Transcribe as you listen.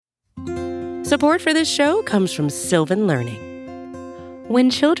Support for this show comes from Sylvan Learning. When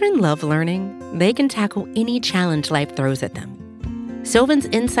children love learning, they can tackle any challenge life throws at them. Sylvan's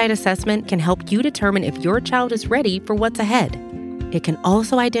Insight Assessment can help you determine if your child is ready for what's ahead. It can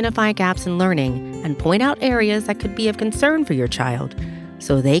also identify gaps in learning and point out areas that could be of concern for your child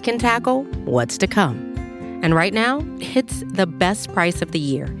so they can tackle what's to come. And right now, it's the best price of the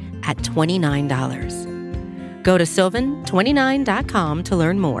year at $29. Go to sylvan29.com to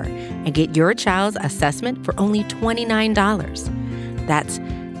learn more and get your child's assessment for only $29. That's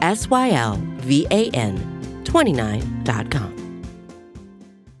SYLVAN 29.com.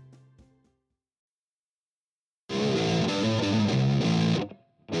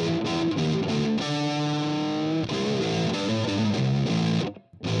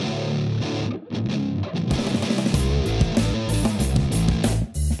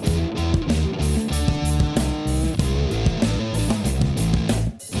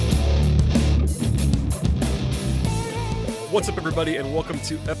 What's up, everybody, and welcome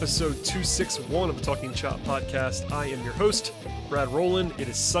to episode 261 of the Talking Chop podcast. I am your host, Brad Rowland. It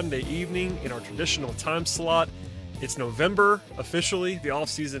is Sunday evening in our traditional time slot. It's November, officially. The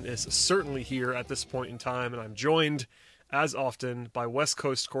off-season is certainly here at this point in time, and I'm joined, as often, by West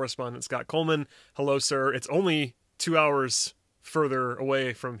Coast correspondent Scott Coleman. Hello, sir. It's only 2 hours further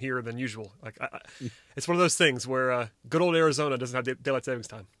away from here than usual. It's one of those things where good old Arizona doesn't have daylight savings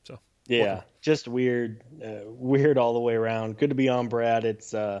time, so... Yeah, welcome. just weird all the way around. Good to be on, Brad.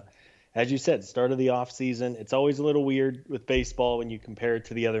 It's, as you said, start of the off season. It's always a little weird with baseball when you compare it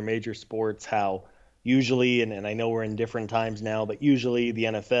to the other major sports, how usually, and I know we're in different times now, but usually the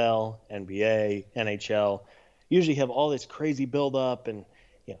NFL, NBA, NHL usually have all this crazy buildup and,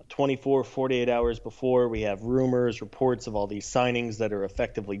 24, 48 hours before we have rumors, reports of all these signings that are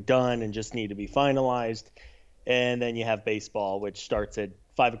effectively done and just need to be finalized. And then you have baseball, which starts at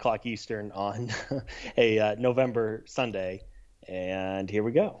 5 o'clock Eastern on a November Sunday. And here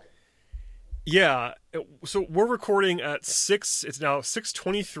we go. Yeah. So we're recording at 6. It's now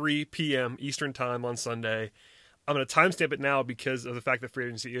 6:23 p.m. Eastern time on Sunday. I'm going to timestamp it now because of the fact that free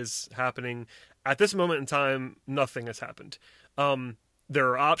agency is happening. At this moment in time, nothing has happened. There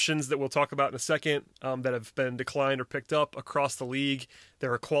are options that we'll talk about in a second that have been declined or picked up across the league.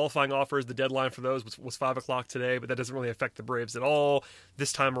 There are qualifying offers. The deadline for those was 5 o'clock today, but that doesn't really affect the Braves at all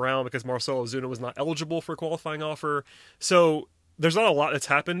this time around because Marcell Ozuna was not eligible for a qualifying offer. So there's not a lot that's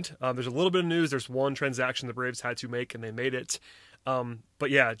happened. There's a little bit of news. There's one transaction the Braves had to make, and they made it. But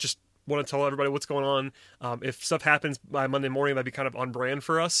yeah, just want to tell everybody what's going on. If stuff happens by Monday morning, that'd be kind of on brand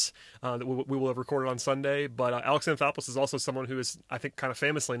for us. That we will have recorded on Sunday. But Alex Anthopoulos is also someone who is, I think, kind of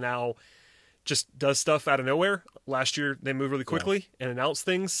famously now just does stuff out of nowhere. Last year, they moved really quickly and announced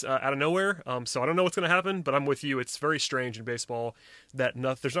things out of nowhere. So I don't know what's going to happen, but I'm with you. It's very strange in baseball that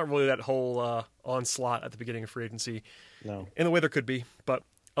there's not really that whole onslaught at the beginning of free agency. No. In the way there could be, but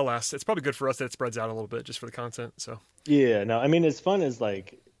alas, it's probably good for us that it spreads out a little bit just for the content. So yeah, no, I mean, as fun as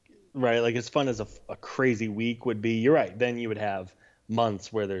as fun as a crazy week would be, you're right. Then you would have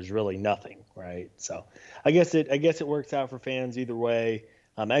months where there's really nothing, right? So I guess it works out for fans either way.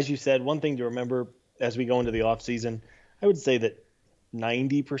 As you said, one thing to remember as we go into the off season, I would say that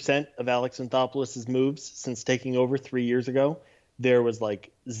 90% of Alex Anthopoulos' moves since taking over 3 years ago, there was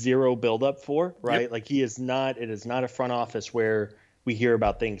like zero buildup for, right? Yep. Like it is not a front office where we hear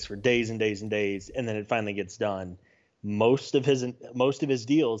about things for days and days and days, and then it finally gets done. Most of his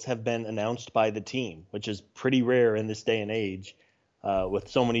deals have been announced by the team, which is pretty rare in this day and age, with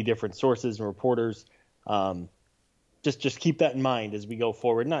so many different sources and reporters. Just keep that in mind as we go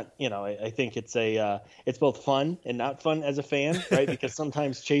forward. I think it's both fun and not fun as a fan, right? Because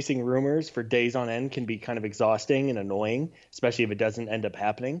sometimes chasing rumors for days on end can be kind of exhausting and annoying, especially if it doesn't end up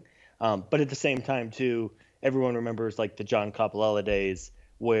happening. But at the same time, too, everyone remembers like the John Coppolella days,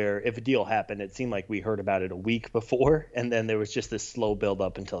 where if a deal happened, it seemed like we heard about it a week before, and then there was just this slow build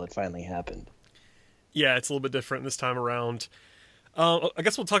up until it finally happened. Yeah, it's a little bit different this time around. I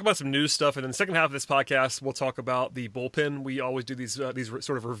guess we'll talk about some news stuff, and in the second half of this podcast, we'll talk about the bullpen. We always do these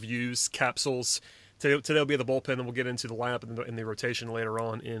sort of reviews, capsules. Today will be the bullpen, and we'll get into the lineup and the rotation later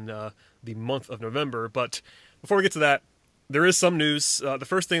on in the month of November. But before we get to that, there is some news. The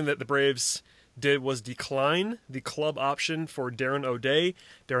first thing that the Braves did was decline the club option for Darren O'Day.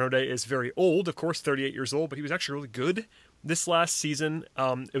 Darren O'Day is very old, of course, 38 years old, but he was actually really good this last season.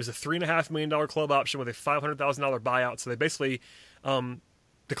 It was a $3.5 million club option with a $500,000 buyout, so they basically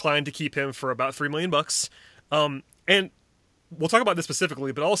declined to keep him for about $3 million. And we'll talk about this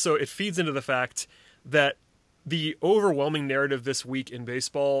specifically, but also it feeds into the fact that the overwhelming narrative this week in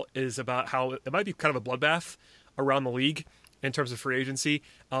baseball is about how it might be kind of a bloodbath around the league in terms of free agency.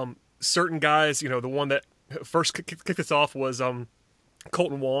 certain guys, the one that first kicked this off was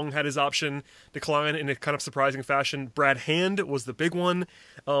Colton Wong had his option decline in a kind of surprising fashion. Brad Hand was the big one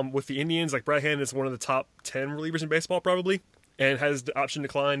with the Indians. Like, Brad Hand is one of the top 10 relievers in baseball probably, and has the option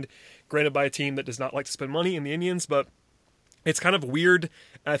declined, granted by a team that does not like to spend money in the Indians, but it's kind of weird.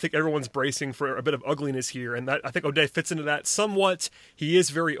 I think everyone's bracing for a bit of ugliness here, and that I think O'Day fits into that somewhat. He is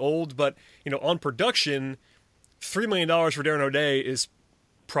very old, but on production, $3 million for Darren O'Day is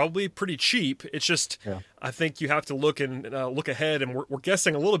probably pretty cheap. It's just, I think you have to look ahead, and we're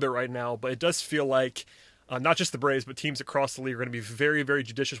guessing a little bit right now, but it does feel like not just the Braves, but teams across the league are going to be very, very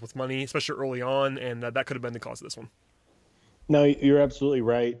judicious with money, especially early on, and that could have been the cause of this one. No, you're absolutely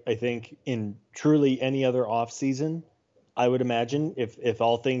right. I think in truly any other offseason, I would imagine if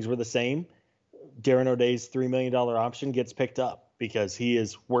all things were the same, Darren O'Day's $3 million option gets picked up because he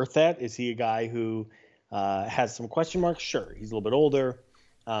is worth that. Is he a guy who has some question marks? Sure. He's a little bit older.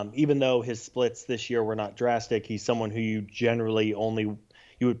 Even though his splits this year were not drastic, he's someone who you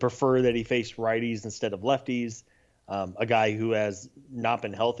would prefer that he faced righties instead of lefties. A guy who has not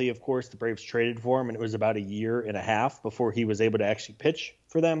been healthy, of course. The Braves traded for him, and it was about a year and a half before he was able to actually pitch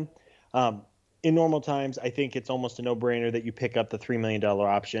for them. In normal times, I think it's almost a no-brainer that you pick up the $3 million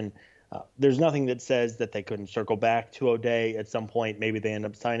option. There's nothing that says that they couldn't circle back to O'Day at some point. Maybe they end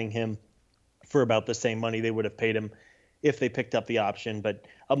up signing him for about the same money they would have paid him if they picked up the option. But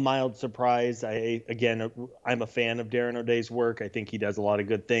a mild surprise. I'm a fan of Darren O'Day's work. I think he does a lot of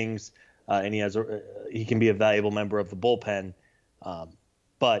good things, and he can be a valuable member of the bullpen.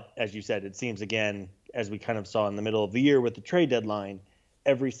 But as you said, it seems, again, as we kind of saw in the middle of the year with the trade deadline,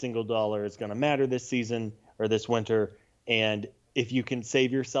 every single dollar is going to matter this season or this winter. And if you can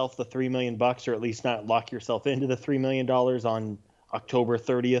save yourself the $3 million, or at least not lock yourself into the $3 million on October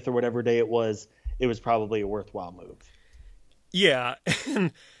 30th or whatever day it was probably a worthwhile move. Yeah.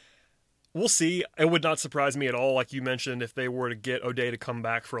 And we'll see. It would not surprise me at all, like you mentioned, if they were to get O'Day to come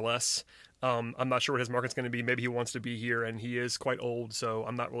back for less. I'm not sure what his market's going to be. Maybe he wants to be here, and he is quite old, so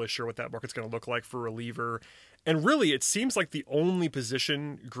I'm not really sure what that market's going to look like for a reliever. And really, it seems like the only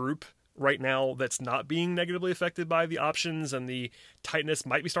position group right now that's not being negatively affected by the options and the tightness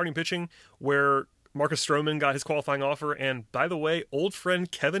might be starting pitching, where Marcus Stroman got his qualifying offer. And by the way, old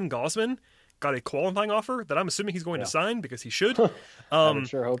friend Kevin Gausman got a qualifying offer that I'm assuming he's going to sign because he should. I would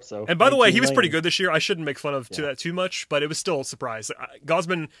sure hope so. And by the way, he was pretty good this year. I shouldn't make fun of that too much, but it was still a surprise.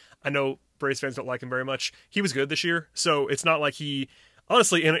 Gausman, I know Braves fans don't like him very much. He was good this year, so it's not like he...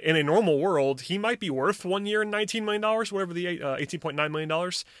 Honestly, in a normal world, he might be worth 1 year and $19 million, whatever the $18.9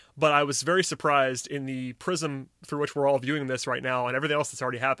 million. But I was very surprised in the prism through which we're all viewing this right now and everything else that's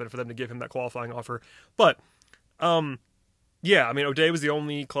already happened for them to give him that qualifying offer. But, yeah, I mean, O'Day was the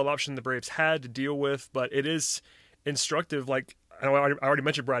only club option the Braves had to deal with, but it is instructive. Like, I already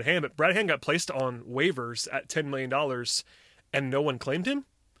mentioned Brad Hand, but Brad Hand got placed on waivers at $10 million and no one claimed him,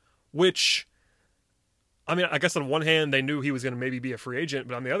 which... I mean, I guess on one hand, they knew he was going to maybe be a free agent,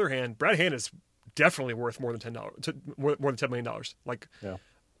 but on the other hand, Brad Hand is definitely worth more than $10 million. Like,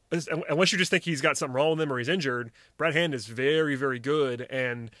 unless you just think he's got something wrong with him or he's injured, Brad Hand is very, very good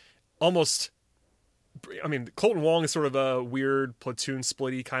and almost. I mean, Colton Wong is sort of a weird platoon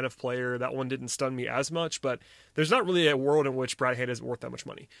splitty kind of player. That one didn't stun me as much, but there's not really a world in which Brad Hand is worth that much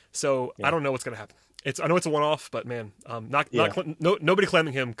money. So I don't know what's going to happen. I know it's a one-off, but man, nobody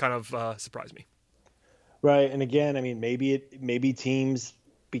claiming him kind of surprised me. Right. And again, I mean, maybe teams,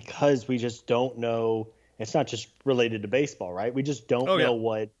 because we just don't know, it's not just related to baseball, right? We just don't know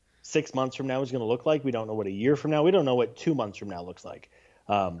what 6 months from now is going to look like. We don't know what a year from now. We don't know what 2 months from now looks like.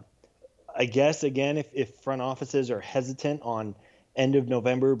 I guess, again, if front offices are hesitant on end of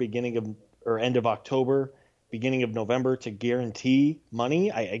November, end of October, beginning of November to guarantee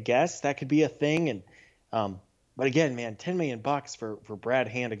money, I guess that could be a thing. And, but again, man, $10 million for Brad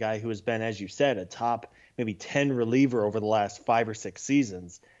Hand, a guy who has been, as you said, a top maybe 10 reliever over the last 5 or 6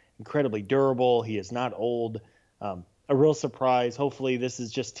 seasons. Incredibly durable. He is not old. A real surprise. Hopefully this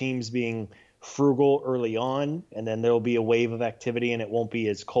is just teams being frugal early on, and then there'll be a wave of activity and it won't be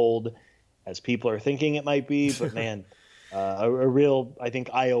as cold as people are thinking it might be. But man, a real, I think,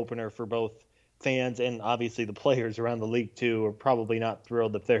 eye-opener for both fans and obviously the players around the league too are probably not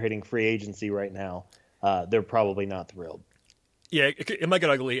thrilled if they're hitting free agency right now. They're probably not thrilled. Yeah, it might get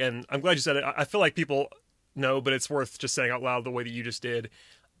ugly, and I'm glad you said it. I feel like people know, but it's worth just saying out loud the way that you just did.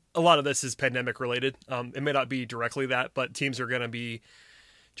 A lot of this is pandemic related. It may not be directly that, but teams are going to be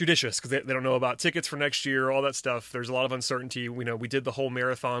judicious because they don't know about tickets for next year, all that stuff. There's a lot of uncertainty. We did the whole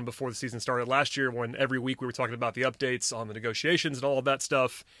marathon before the season started last year when every week we were talking about the updates on the negotiations and all of that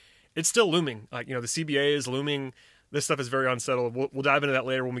stuff. It's still looming. The CBA is looming. this stuff is very unsettled. We'll dive into that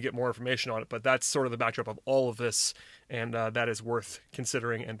later when we get more information on it, but that's sort of the backdrop of all of this, and that is worth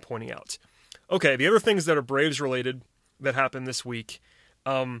considering and pointing out. Okay, the other things that are Braves related that happened this week,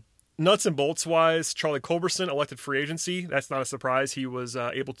 nuts and bolts wise, Charlie Culberson elected free agency. That's not a surprise. He was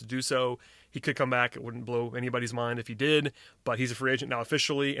able to do so. He could come back. It wouldn't blow anybody's mind if he did, but he's a free agent now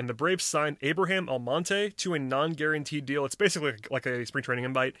officially. And the Braves signed Abraham Almonte to a non-guaranteed deal. It's basically like a spring training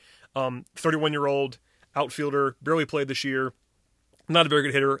invite. 31-year-old outfielder, barely played this year. Not a very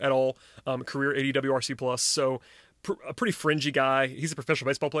good hitter at all. Career 80 WRC plus. So a pretty fringy guy. He's a professional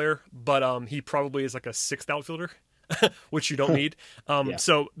baseball player, but he probably is like a sixth outfielder. Which you don't need.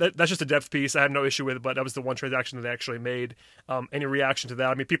 So that's just a depth piece. I have no issue with it, but that was the one transaction that they actually made. Any reaction to that?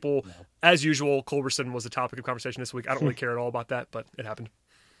 I mean, people, as usual, Culberson was the topic of conversation this week. I don't really care at all about that, but it happened.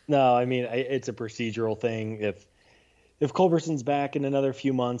 No, I mean, it's a procedural thing. If Culberson's back in another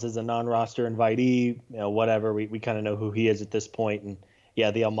few months as a non-roster invitee, whatever, we kind of know who he is at this point. And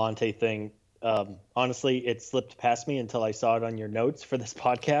yeah, the Almonte thing, honestly, it slipped past me until I saw it on your notes for this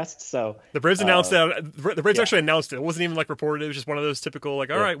podcast. So the Braves announced that. The Braves actually announced it. It wasn't even like reported. It was just one of those typical,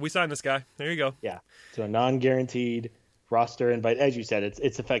 like, all right, we signed this guy. There you go. Yeah. So a non-guaranteed roster invite. As you said,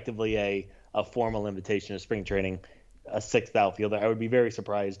 it's effectively a formal invitation to spring training, a sixth outfielder. I would be very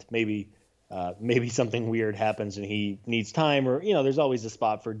surprised. Maybe something weird happens and he needs time, or, there's always a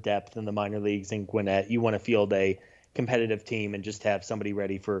spot for depth in the minor leagues in Gwinnett. You want to field a competitive team and just have somebody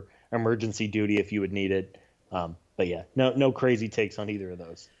ready for emergency duty if you would need it. But yeah, no crazy takes on either of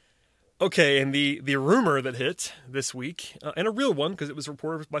those. Okay, and the rumor that hit this week, and a real one because it was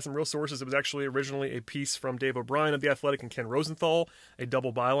reported by some real sources, it was actually originally a piece from Dave O'Brien of The Athletic and Ken Rosenthal, a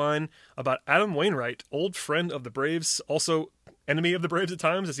double byline about Adam Wainwright, old friend of the Braves, also enemy of the Braves at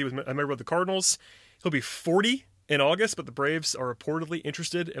times as he was a member of the Cardinals. He'll be 40 in August, but the Braves are reportedly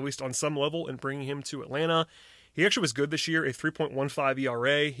interested, at least on some level, in bringing him to Atlanta. He actually was good this year, a 3.15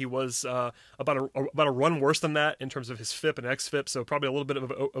 ERA. He was about a run worse than that in terms of his FIP and XFIP, so probably a little bit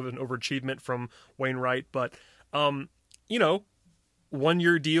of an overachievement from Wainwright. But,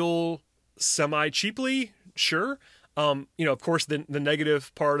 1-year deal semi-cheaply, sure. Of course, the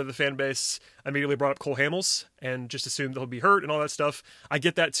negative part of the fan base immediately brought up Cole Hamels and just assumed he'll be hurt and all that stuff. I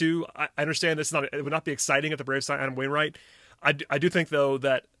get that too. I understand it would not be exciting if the Braves sign Adam Wainwright. I do think, though,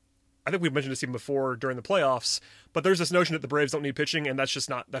 that I think we've mentioned this even before during the playoffs, but there's this notion that the Braves don't need pitching, and that's just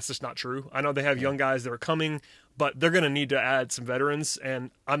not true. I know they have young guys that are coming, but they're going to need to add some veterans, and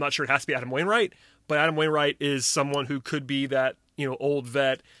I'm not sure it has to be Adam Wainwright, but Adam Wainwright is someone who could be that, old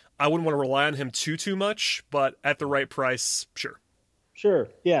vet. I wouldn't want to rely on him too much, but at the right price, sure. Sure.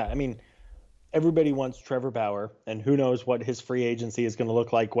 Yeah. I mean, everybody wants Trevor Bauer, and who knows what his free agency is going to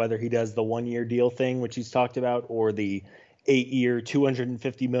look like, whether he does the 1-year deal thing, which he's talked about, or the 8-year,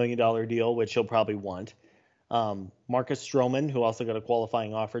 $250 million deal, which he'll probably want. Marcus Stroman, who also got a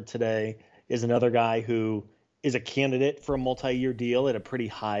qualifying offer today, is another guy who is a candidate for a multi-year deal at a pretty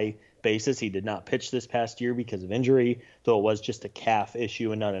high basis. He did not pitch this past year because of injury, though it was just a calf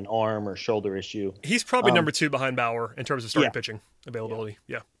issue and not an arm or shoulder issue. He's probably number 2 behind Bauer in terms of starting pitching availability.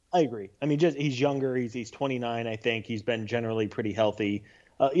 Yeah. I agree. I mean, he's younger. He's 29, I think. He's been generally pretty healthy.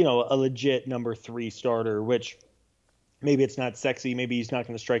 A legit number 3 starter, which maybe it's not sexy. Maybe he's not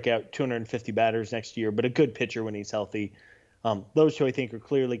going to strike out 250 batters next year, but a good pitcher when he's healthy. Those two, I think, are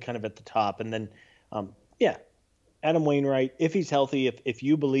clearly kind of at the top. And then, Adam Wainwright, if he's healthy, if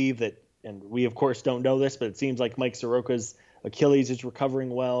you believe that, and we, of course, don't know this, but it seems like Mike Soroka's Achilles is recovering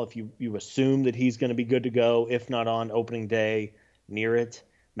well. If you assume that he's going to be good to go, if not on opening day, near it.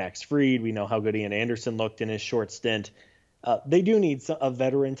 Max Fried, we know how good Ian Anderson looked in his short stint. They do need a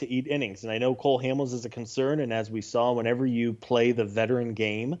veteran to eat innings. And I know Cole Hamels is a concern. And as we saw, whenever you play the veteran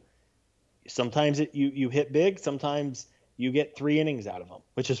game, sometimes you hit big. Sometimes you get 3 innings out of them,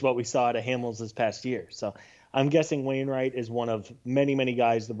 which is what we saw out of Hamels this past year. So I'm guessing Wainwright is one of many, many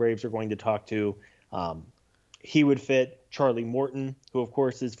guys the Braves are going to talk to. He would fit. Charlie Morton, who, of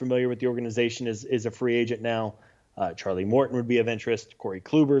course, is familiar with the organization, is a free agent now. Charlie Morton would be of interest. Corey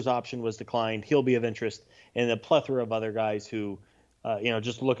Kluber's option was declined. He'll be of interest. And a plethora of other guys who,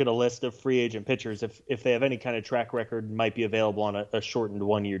 just look at a list of free agent pitchers. If they have any kind of track record, might be available on a shortened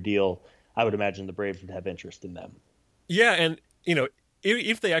 1-year deal, I would imagine the Braves would have interest in them. Yeah, and,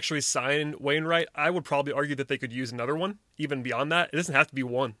 if they actually sign Wainwright, I would probably argue that they could use another one, even beyond that. It doesn't have to be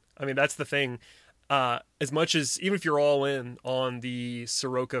one. I mean, that's the thing. As much as, even if you're all in on the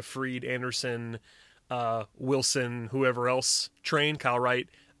Soroka, Fried, Anderson, Wilson, whoever else train, Kyle Wright,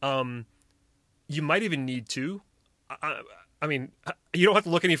 you might even need 2. I mean, you don't have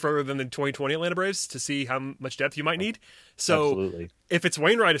to look any further than the 2020 Atlanta Braves to see how much depth you might need. So Absolutely. if it's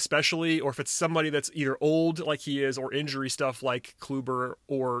Wainwright especially, or if it's somebody that's either old like he is or injury stuff like Kluber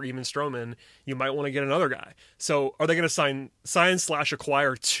or even Stroman, you might want to get another guy. So are they going to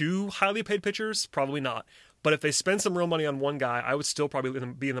sign/acquire two highly paid pitchers? Probably not. But if they spend some real money on one guy, I would still probably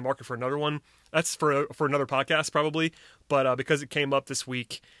be in the market for another one. That's for another podcast probably. But because it came up this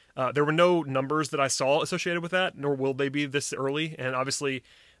week, there were no numbers that I saw associated with that, nor will they be this early. And obviously,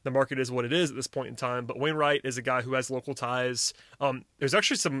 the market is what it is at this point in time. But Wainwright is a guy who has local ties. There's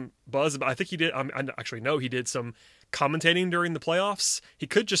actually some buzz about. I think he did. I actually know he did some commentating during the playoffs. He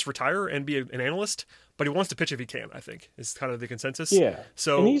could just retire and be an analyst, but he wants to pitch if he can. I think is kind of the consensus. Yeah.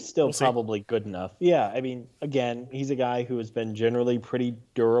 So and he's still probably good enough. Yeah. I mean, again, he's a guy who has been generally pretty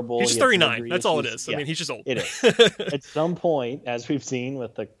durable. He's just 39. That's all it is. Yeah, I mean, he's just old. It is. At some point, as we've seen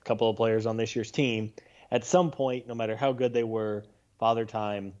with a couple of players on this year's team, at some point, no matter how good they were, Father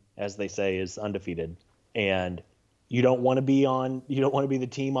Time, as they say, is undefeated. And you don't want to be the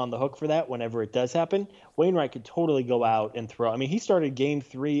team on the hook for that whenever it does happen. Wainwright could totally go out and throw. I mean, he started game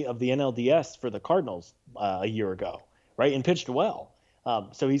 3 of the NLDS for the Cardinals a year ago, right? And pitched well.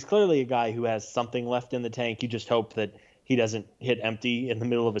 So he's clearly a guy who has something left in the tank. You just hope that he doesn't hit empty in the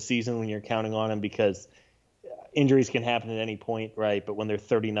middle of a season when you're counting on him, because injuries can happen at any point, right? But when they're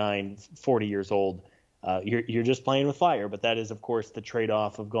 39, 40 years old, you're just playing with fire. But that is, of course, the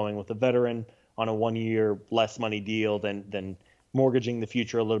trade-off of going with a veteran on a 1-year less money deal than mortgaging the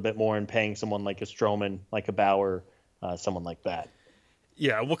future a little bit more and paying someone like a Stroman, like a Bauer, someone like that.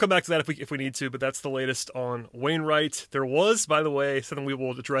 Yeah, we'll come back to that if we need to, but that's the latest on Wainwright. There was, by the way, something we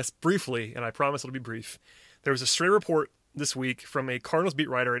will address briefly, and I promise it'll be brief. There was a stray report this week from a Cardinals beat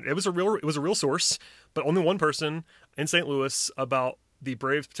writer, and it was a real source, but only one person in St. Louis, about the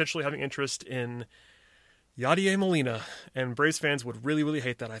Braves potentially having interest in Yadier Molina, and Braves fans would really, really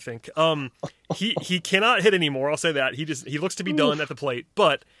hate that, I think. He cannot hit anymore, I'll say that. He looks to be done at the plate,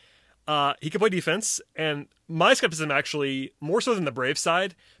 but he can play defense, and my skepticism actually more so than the Braves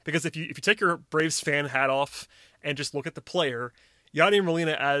side, because if you take your Braves fan hat off and just look at the player, Yadier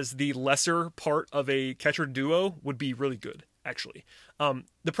Molina as the lesser part of a catcher duo would be really good, actually.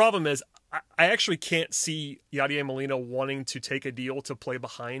 The problem is I actually can't see Yadier Molina wanting to take a deal to play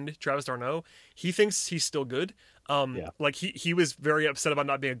behind Travis d'Arnaud. He thinks he's still good. Like he was very upset about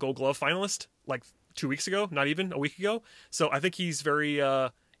not being a Gold Glove finalist like 2 weeks ago, not even a week ago. So I think he's very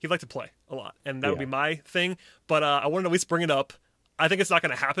he'd like to play a lot, and that would be my thing. But I wanted to at least bring it up. I think it's not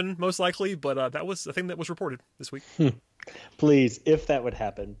going to happen most likely, but that was the thing that was reported this week. Please, if that would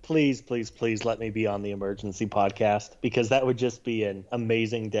happen, please let me be on the emergency podcast, because that would just be an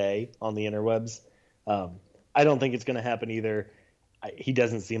amazing day on the interwebs. I don't think it's going to happen either. He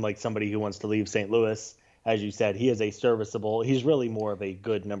doesn't seem like somebody who wants to leave St. Louis. As you said, he is he's really more of a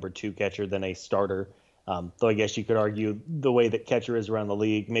good number 2 catcher than a starter. Though I guess you could argue the way that catcher is around the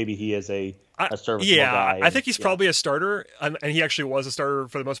league, maybe he is a serviceable guy. I think he's probably a starter, and he actually was a starter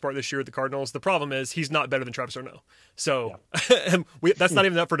for the most part this year at the Cardinals. The problem is he's not better than Travis d'Arnaud. So that's not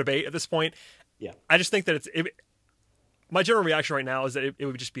even up for debate at this point. Yeah, I just think that my general reaction right now is that it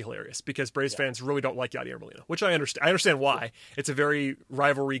would just be hilarious, because Braves fans really don't like Yadier Molina, which I understand. I understand why. It's a very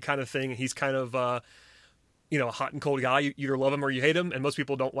rivalry kind of thing. He's kind of a hot and cold guy. You either love him or you hate him, and most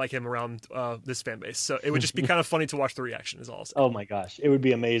people don't like him around this fan base. So it would just be kind of funny to watch the reaction, is all I'll say. Oh my gosh, it would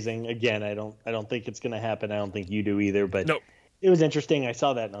be amazing. Again, I don't think it's going to happen. I don't think you do either. But nope. It was interesting. I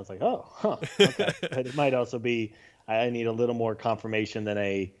saw that and I was like, okay. But it might also be, I need a little more confirmation than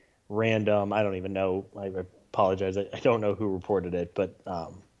a random. I don't even know. I apologize. I don't know who reported it, but.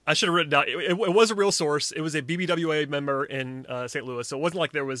 I should have written down. It was a real source. It was a BBWA member in St. Louis, so it wasn't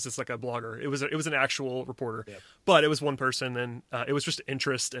like there was just like a blogger. It was an actual reporter, but it was one person, and it was just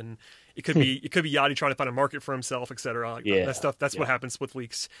interest, and it could be Yachty trying to find a market for himself, etc. Like that stuff. That's what happens with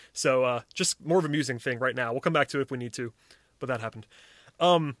leaks. So just more of an amusing thing right now. We'll come back to it if we need to, but that happened.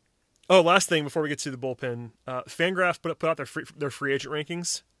 Last thing before we get to the bullpen, Fangraph put out their free agent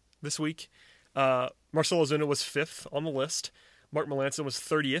rankings this week. Marcell Ozuna was 5th on the list. Mark Melancon was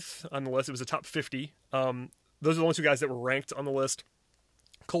 30th on the list. It was a top 50. Those are the only 2 guys that were ranked on the list.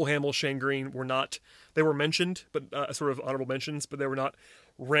 Cole Hamels, Shane Green were not. They were mentioned, but sort of honorable mentions, but they were not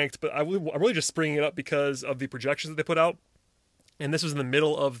ranked. But I'm really just bringing it up because of the projections that they put out. And this was in the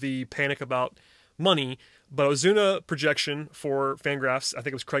middle of the panic about money. But Ozuna projection for Fangraphs, I think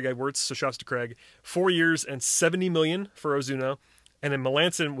it was Craig Edwards, so shouts to Craig, 4 years and $70 million for Ozuna. And then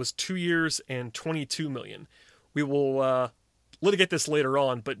Melancon was 2 years and $22 million. We will litigate this later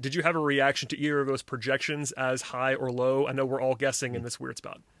on, but did you have a reaction to either of those projections as high or low? I know we're all guessing in this weird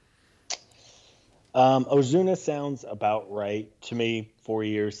spot. Ozuna sounds about right to me. 4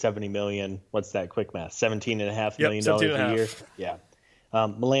 years, 70 million. What's that quick math? $17.5 million a year. Yeah.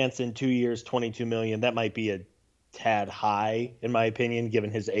 Melanson, 2 years, 22 million. That might be a tad high, in my opinion,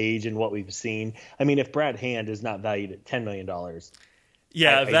 given his age and what we've seen. I mean, if Brad Hand is not valued at $10 million.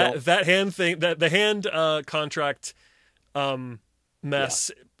 Yeah, that hand thing, that the hand contract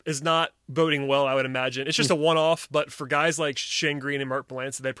mess is not boding well, I would imagine. It's just a one-off, but for guys like Shane Green and Mark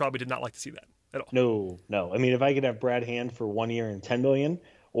Melanson, they probably did not like to see that at all. No. I mean, if I could have Brad Hand for 1 year and $10 million,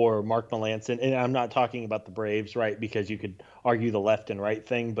 or Mark Melanson, and I'm not talking about the Braves, right? Because you could argue the left and right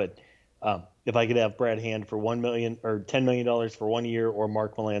thing, but if I could have Brad Hand for $1 million or $10 million for 1 year, or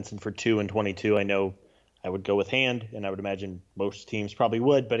Mark Melanson for 2 and 22, I know I would go with Hand, and I would imagine most teams probably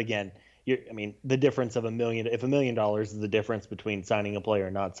would. But again, the difference of $1 million, if $1 million is the difference between signing a player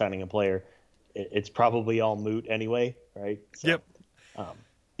and not signing a player, it's probably all moot anyway, right? So, yep.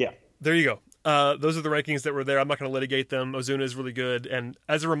 Yeah. There you go. Those are the rankings that were there. I'm not going to litigate them. Ozuna is really good. And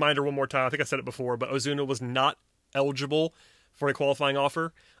as a reminder, one more time, I think I said it before, but Ozuna was not eligible for a qualifying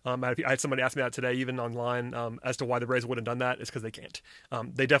offer. I had somebody ask me that today, even online, as to why the Braves wouldn't have done that. It's because they can't.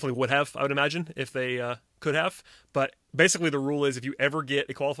 They definitely would have, I would imagine, if they could have. But basically the rule is if you ever get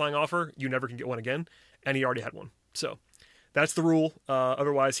a qualifying offer, you never can get one again. And he already had one. So that's the rule.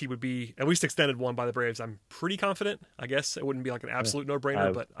 Otherwise, he would be at least extended one by the Braves. I'm pretty confident. I guess it wouldn't be like an absolute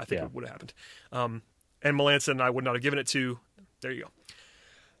no-brainer, but I think it would have happened. And Melanson, I would not have given it to. There you go.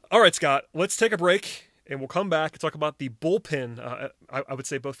 All right, Scott, let's take a break. And we'll come back and talk about the bullpen, I would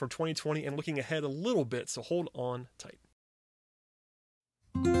say both from 2020 and looking ahead a little bit, so hold on tight.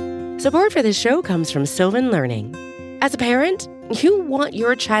 Support for this show comes from Sylvan Learning. As a parent, you want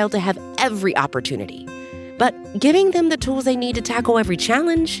your child to have every opportunity, but giving them the tools they need to tackle every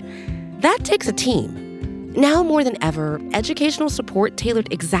challenge, that takes a team. Now more than ever, educational support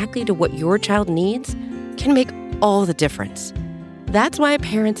tailored exactly to what your child needs can make all the difference. That's why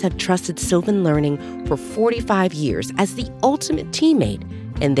parents have trusted Sylvan Learning for 45 years as the ultimate teammate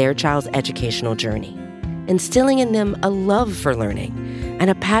in their child's educational journey, instilling in them a love for learning and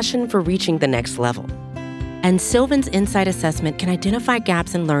a passion for reaching the next level. And Sylvan's Insight Assessment can identify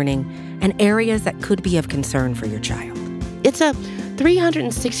gaps in learning and areas that could be of concern for your child. It's a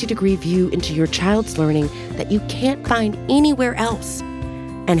 360-degree view into your child's learning that you can't find anywhere else,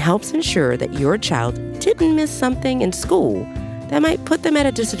 and helps ensure that your child didn't miss something in school that might put them at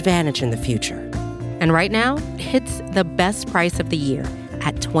a disadvantage in the future. And right now, it's the best price of the year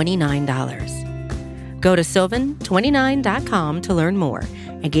at $29. Go to sylvan29.com to learn more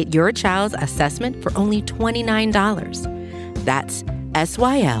and get your child's assessment for only $29. That's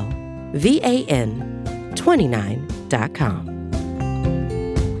SYLVAN 29.com.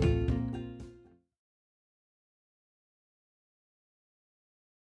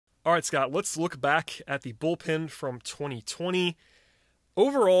 All right, Scott, let's look back at the bullpen from 2020.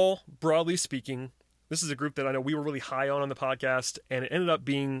 Overall, broadly speaking, this is a group that I know we were really high on the podcast, and it ended up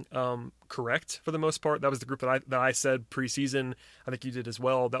being correct for the most part. That was the group that I said preseason. I think you did as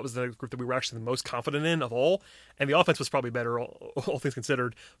well. That was the group that we were actually the most confident in of all, and the offense was probably better, all things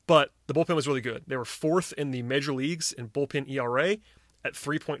considered, but the bullpen was really good. They were fourth in the major leagues in bullpen ERA at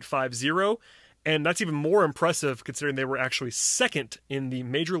 3.50, and that's even more impressive considering they were actually second in the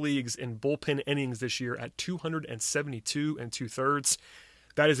major leagues in bullpen innings this year at 272 2/3.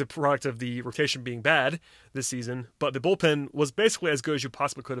 That is a product of the rotation being bad this season, but the bullpen was basically as good as you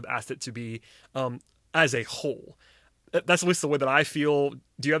possibly could have asked it to be as a whole. That's at least the way that I feel.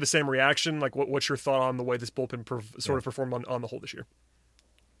 Do you have the same reaction? Like, what's your thought on the way this bullpen sort of performed on the whole this year?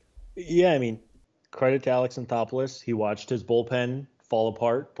 Yeah, I mean, credit to Alex Anthopoulos. He watched his bullpen fall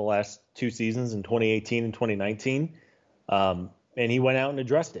apart the last two seasons in 2018 and 2019. And he went out and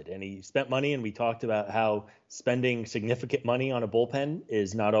addressed it, and he spent money. And we talked about how spending significant money on a bullpen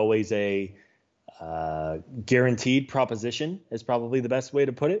is not always a guaranteed proposition, is probably the best way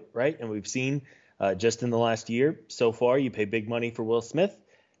to put it, right? And we've seen just in the last year so far, you pay big money for Will Smith.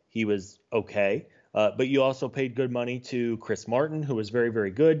 He was okay. But you also paid good money to Chris Martin, who was very,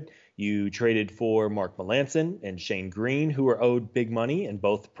 very good. You traded for Mark Melanson and Shane Green, who were owed big money and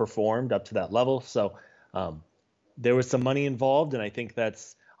both performed up to that level. So there was some money involved, and I think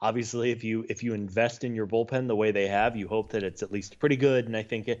that's obviously if you invest in your bullpen the way they have, you hope that it's at least pretty good. And I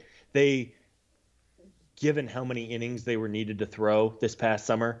think given how many innings they were needed to throw this past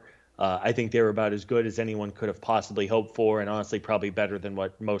summer, I think they were about as good as anyone could have possibly hoped for, and honestly probably better than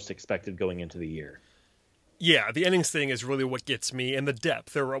what most expected going into the year. Yeah, the innings thing is really what gets me, and the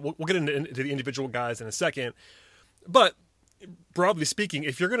depth. We'll get into the individual guys in a second. But broadly speaking,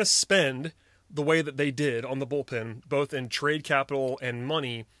 if you're going to spend the way that they did on the bullpen, both in trade capital and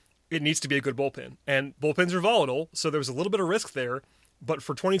money, it needs to be a good bullpen. And bullpens are volatile, so there was a little bit of risk there. But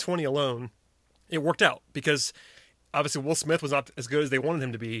for 2020 alone, it worked out because obviously Will Smith was not as good as they wanted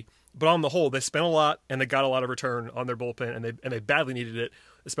him to be. But on the whole, they spent a lot and they got a lot of return on their bullpen, and they badly needed it,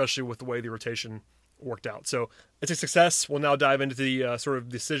 especially with the way the rotation worked out. So it's a success. We'll now dive into the sort of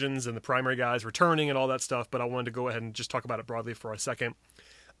decisions and the primary guys returning and all that stuff, but I wanted to go ahead and just talk about it broadly for a second.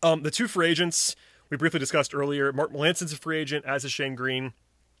 The two free agents we briefly discussed earlier. Mark Melanson's a free agent, as is Shane Green.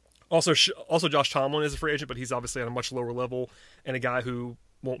 Also Josh Tomlin is a free agent, but he's obviously on a much lower level and a guy who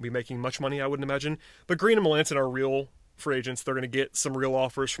won't be making much money, I wouldn't imagine. But Green and Melancon are real free agents. They're going to get some real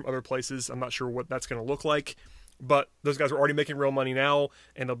offers from other places. I'm not sure what that's going to look like. But those guys are already making real money now,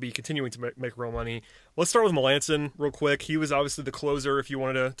 and they'll be continuing to make real money. Let's start with Melancon real quick. He was obviously the closer. If you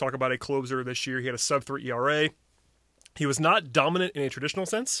wanted to talk about a closer this year, he had a sub-3 ERA. He was not dominant in a traditional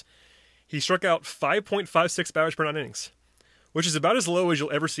sense. He struck out 5.56 batters per 9 innings, which is about as low as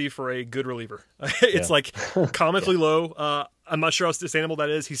you'll ever see for a good reliever. It's like comically low. I'm not sure how sustainable that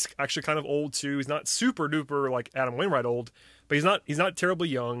is. He's actually kind of old too. He's not super duper like Adam Wainwright old, but he's not terribly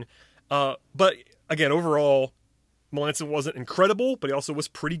young. But again, overall, Melancon wasn't incredible, but he also was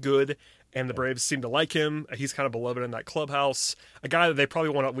pretty good, and the Braves seem to like him. He's kind of beloved in that clubhouse. A guy that they probably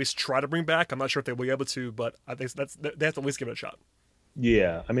want to at least try to bring back. I'm not sure if they'll be able to, but I think they have to at least give it a shot.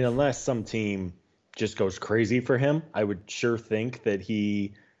 Yeah, I mean, unless some team just goes crazy for him, I would sure think that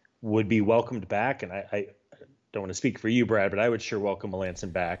he would be welcomed back, and I don't want to speak for you, Brad, but I would sure welcome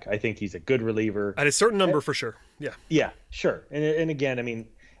Melancon back. I think he's a good reliever. At a certain number, for sure. Yeah. Yeah, sure. And again, I mean,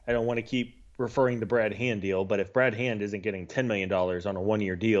 I don't want to keep referring to Brad Hand deal, but if Brad Hand isn't getting $10 million on a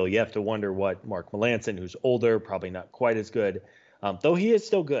 1-year deal, you have to wonder what Mark Melancon, who's older, probably not quite as good, though he is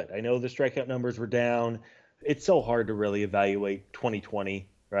still good. I know the strikeout numbers were down. It's so hard to really evaluate 2020,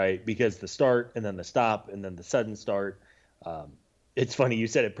 right? Because the start and then the stop and then the sudden start. It's funny, you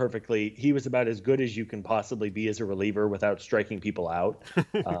said it perfectly. He was about as good as you can possibly be as a reliever without striking people out.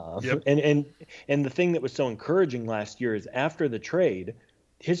 Yep. And the thing that was so encouraging last year is after the trade,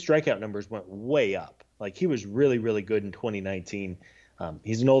 his strikeout numbers went way up. Like, he was really, really good in 2019.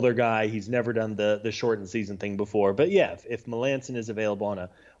 He's an older guy. He's never done the shortened season thing before. But yeah, if Melancon is available on a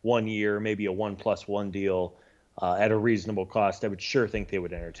 1-year, maybe a 1+1 deal at a reasonable cost, I would sure think they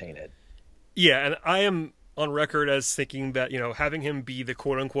would entertain it. Yeah, and I am on record as thinking that, having him be the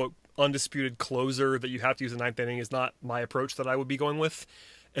quote unquote undisputed closer that you have to use in the 9th inning is not my approach that I would be going with.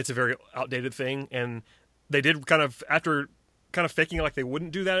 It's a very outdated thing. And they did after faking like they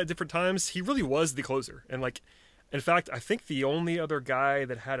wouldn't do that at different times, he really was the closer. And in fact, I think the only other guy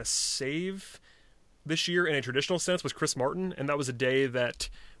that had a save this year in a traditional sense was Chris Martin, and that was a day that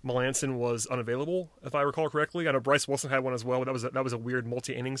Melancon was unavailable, if I recall correctly. I know Bryce Wilson had one as well, but that was a weird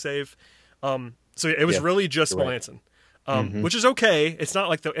multi-inning save. So it was really just Melancon, which is okay. It's not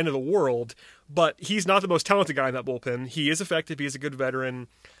like the end of the world, but he's not the most talented guy in that bullpen. He is effective. He is a good veteran.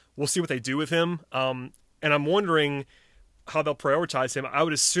 We'll see what they do with him. And I'm wondering how they'll prioritize him. I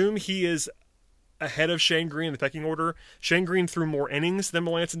would assume he is ahead of Shane Green in the pecking order. Shane Green threw more innings than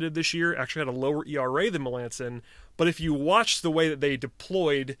Melancon did this year, actually had a lower ERA than Melancon. But if you watch the way that they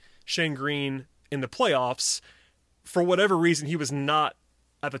deployed Shane Green in the playoffs, for whatever reason, he was not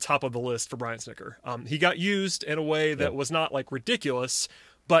at the top of the list for Brian Snitker. He got used in a way that was not ridiculous,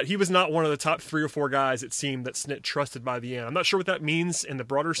 but he was not one of the top 3 or 4 guys, it seemed, that Snit trusted by the end. I'm not sure what that means in the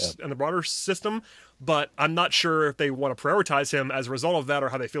broader system, but I'm not sure if they want to prioritize him as a result of that or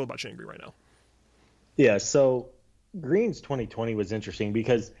how they feel about Shane Green right now. Yeah, so Green's 2020 was interesting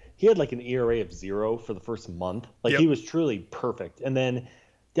because he had an ERA of 0 for the first month. He was truly perfect. And then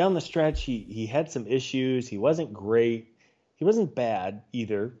down the stretch, he had some issues. He wasn't great. He wasn't bad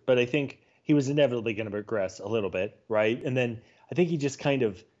either, but I think he was inevitably going to regress a little bit, right? And then I think he just kind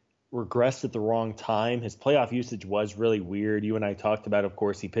of regressed at the wrong time. His playoff usage was really weird. You and I talked about, of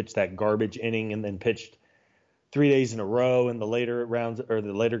course, he pitched that garbage inning and then pitched 3 days in a row in the later rounds or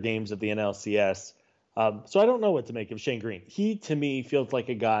the later games of the NLCS. So I don't know what to make of Shane Green. He, to me, feels like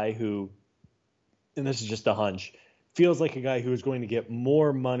a guy who, and this is just a hunch, feels like a guy who is going to get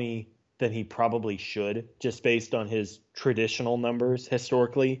more money than he probably should, just based on his traditional numbers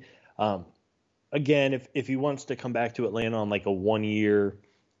historically. Again, if he wants to come back to Atlanta on a 1-year,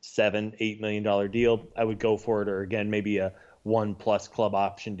 $7-8 million deal, I would go for it. Or again, maybe a 1+ club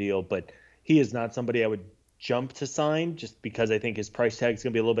option deal. But he is not somebody I would jump to sign just because I think his price tag is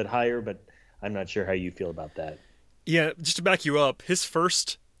going to be a little bit higher. But I'm not sure how you feel about that. Yeah, just to back you up, his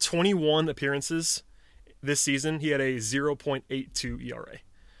first 21 appearances this season, he had a 0.82 ERA.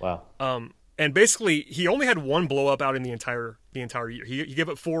 Wow. And basically, he only had one blow up out in the entire year. He gave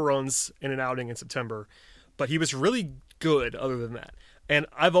up 4 runs in an outing in September, but he was really good other than that. And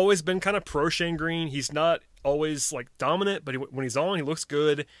I've always been kind of pro Shane Green. He's not always like dominant, but when he's on, he looks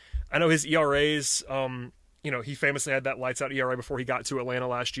good. I know his ERAs, he famously had that lights out ERA before he got to Atlanta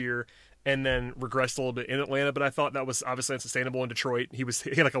last year, and then regressed a little bit in Atlanta. But I thought that was obviously unsustainable in Detroit. He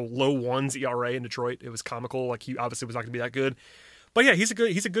had like a low ones ERA in Detroit. It was comical. Like, he obviously was not going to be that good. But yeah, he's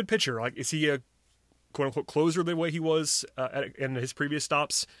a good pitcher. Like, is he a quote unquote closer the way he was in his previous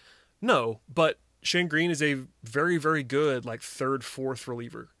stops? No, but Shane Green is a very, very good like third, fourth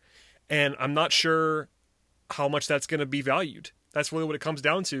reliever, and I'm not sure how much that's going to be valued. That's really what it comes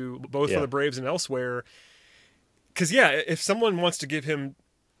down to, both for the Braves and elsewhere. Because if someone wants to give him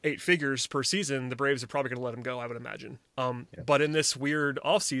 8 figures per season, the Braves are probably going to let him go, I would imagine. But in this weird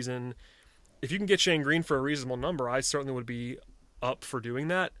offseason, if you can get Shane Green for a reasonable number, I certainly would be up for doing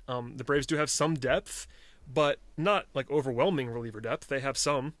that. The Braves do have some depth, but not like overwhelming reliever depth. They have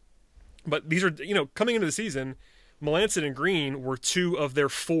some. But these are, coming into the season, Melancon and Green were 2 of their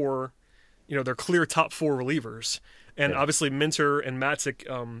 4, their clear top 4 relievers. And obviously Minter and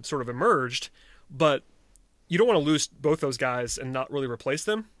Matzik sort of emerged, but you don't want to lose both those guys and not really replace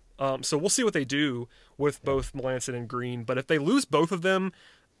them. So we'll see what they do with both Melancon and Green. But if they lose both of them,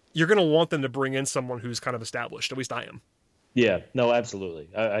 you're going to want them to bring in someone who's kind of established. At least I am. Yeah, no, absolutely.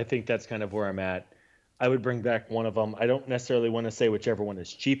 I think that's kind of where I'm at. I would bring back one of them. I don't necessarily want to say whichever one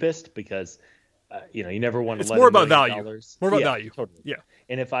is cheapest because, you never want to let more about value. More about value. Totally. Yeah.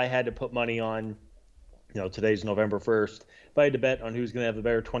 And if I had to put money on, today's November 1st, if I had to bet on who's going to have the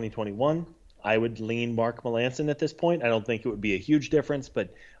better 2021, I would lean Mark Melancon at this point. I don't think it would be a huge difference,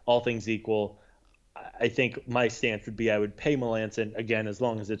 but all things equal, I think my stance would be I would pay Melancon, again, as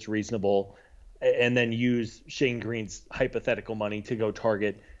long as it's reasonable, and then use Shane Green's hypothetical money to go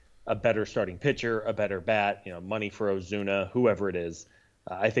target a better starting pitcher, a better bat, money for Ozuna, whoever it is.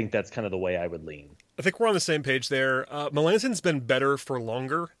 I think that's kind of the way I would lean. I think we're on the same page there. Melancon's been better for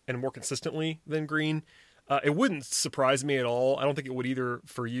longer and more consistently than Green. It wouldn't surprise me at all. I don't think it would either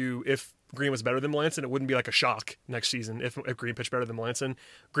for you. If Green was better than Melancon, it wouldn't be like a shock next season if Green pitched better than Melancon.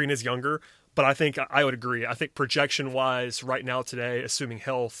 Green is younger, but I think I would agree. I think projection-wise, right now today, assuming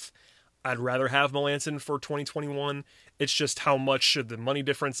health, I'd rather have Melancon for 2021. It's just how much the money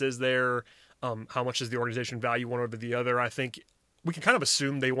difference is there, how much does the organization value one over the other. I think we can kind of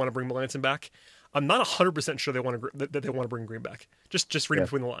assume they want to bring Melancon back. I'm not 100% sure that they want to bring Green back. Just reading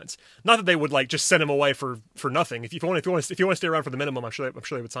between the lines. Not that they would like just send him away for nothing. If you want to stay around for the minimum, I'm sure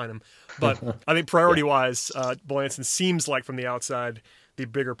they would sign him. But I think priority wise, Melancon seems like from the outside the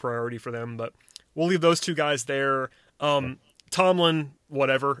bigger priority for them. But we'll leave those 2 guys there. Tomlin,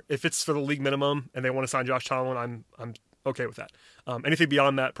 whatever. If it's for the league minimum and they want to sign Josh Tomlin, I'm okay with that. Anything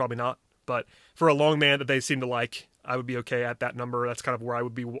beyond that, probably not. But for a long man that they seem to like, I would be okay at that number. That's kind of where I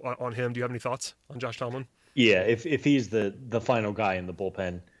would be on him. Do you have any thoughts on Josh Tomlin? Yeah, if he's the final guy in the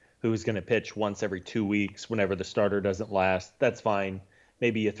bullpen who's going to pitch once every 2 weeks whenever the starter doesn't last, that's fine.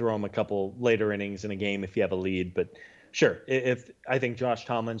 Maybe you throw him a couple later innings in a game if you have a lead. But sure, if I think Josh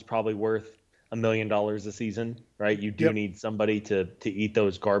Tomlin's probably worth $1 million a season, right? You do need somebody to eat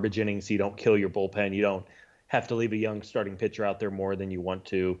those garbage innings so you don't kill your bullpen. You don't have to leave a young starting pitcher out there more than you want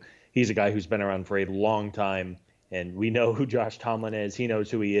to. He's a guy who's been around for a long time, and we know who Josh Tomlin is. He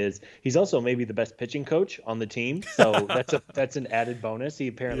knows who he is. He's also maybe the best pitching coach on the team, so that's an added bonus. He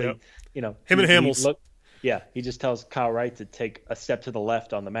apparently, him and Hamels. He just tells Kyle Wright to take a step to the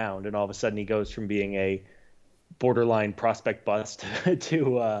left on the mound, and all of a sudden he goes from being a borderline prospect bust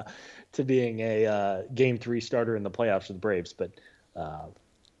to being a Game 3 starter in the playoffs for the Braves. But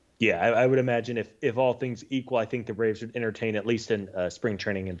I would imagine if all things equal, I think the Braves would entertain at least a spring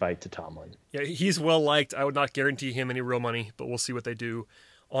training invite to Tomlin. Yeah, he's well liked. I would not guarantee him any real money, but we'll see what they do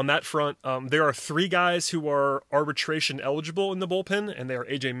on that front. There are 3 guys who are arbitration eligible in the bullpen, and they are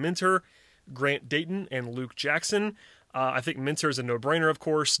AJ Minter, Grant Dayton, and Luke Jackson. I think Minter is a no-brainer, of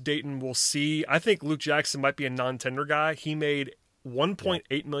course. Dayton, we'll see. I think Luke Jackson might be a non-tender guy. He made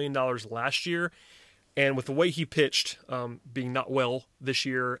 $1.8 million last year. And with the way he pitched, being not well this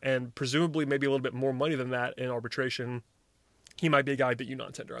year, and presumably maybe a little bit more money than that in arbitration, he might be a guy that you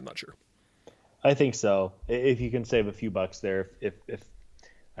non-tender. I'm not sure. I think so. If you can save a few bucks there, if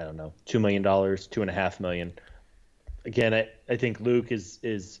I don't know, $2 million, $2.5 million. Again, I think Luke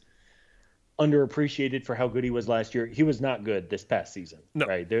is underappreciated for how good he was last year. He was not good this past season. No.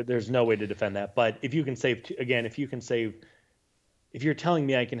 Right? There's no way to defend that. But if you can save, if you're telling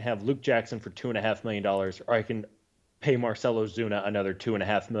me I can have Luke Jackson for $2.5 million, or I can pay Marcell Ozuna another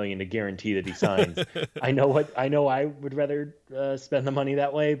 $2.5 million to guarantee that he signs, I know I would rather spend the money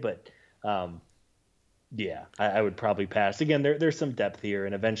that way, but I would probably pass. Again, there's some depth here,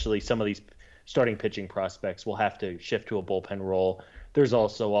 and eventually some of these starting pitching prospects will have to shift to a bullpen role. there's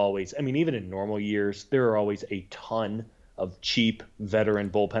also always, I mean, even in normal years, there are always a ton of cheap veteran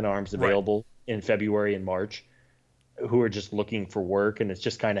bullpen arms available in February and March who are just looking for work. And it's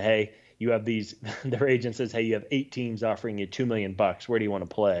just kind of, hey, you have these, their agent says, hey, you have 8 teams offering you $2 million. Where do you want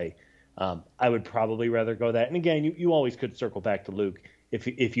to play? I would probably rather go that. And again, you always could circle back to Luke.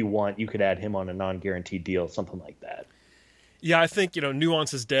 If you want, you could add him on a non-guaranteed deal, something like that. Yeah, I think,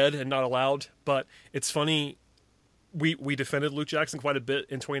 nuance is dead and not allowed, but it's funny. We defended Luke Jackson quite a bit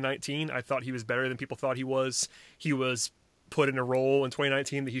in 2019. I thought he was better than people thought he was. He was put in a role in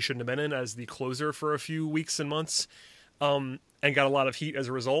 2019 that he shouldn't have been in as the closer for a few weeks and months, and got a lot of heat as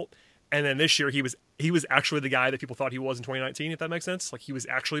a result. And then this year he was actually the guy that people thought he was in 2019, if that makes sense. Like, he was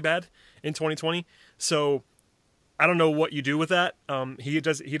actually bad in 2020. So I don't know what you do with that. He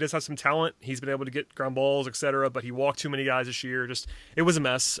does have some talent. He's been able to get ground balls, etc. But he walked too many guys this year. It was a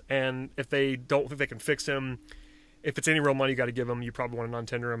mess. And if they don't think they can fix him, if it's any real money you got to give him, you probably want to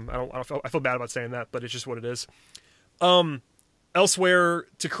non-tender him. I feel bad about saying that, but it's just what it is. Elsewhere,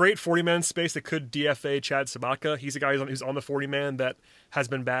 to create 40-man space that could DFA Chad Sabaka. He's a guy who's on the 40-man that has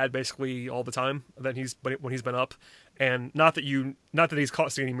been bad basically all the time when he's been up. And not that he's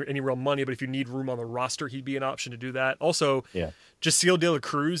costing any real money, but if you need room on the roster, he'd be an option to do that. Also, Jaciel De La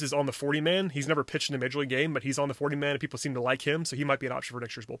Cruz is on the 40-man. He's never pitched in a major league game, but he's on the 40-man, and people seem to like him, so he might be an option for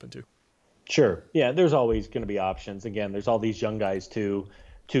next year's bullpen too. Sure. Yeah, there's always going to be options. Again, there's all these young guys too.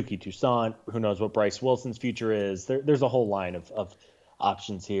 Touki Toussaint, who knows what Bryce Wilson's future is. There's a whole line of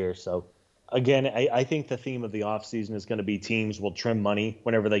options here. So, again, I think the theme of the offseason is going to be teams will trim money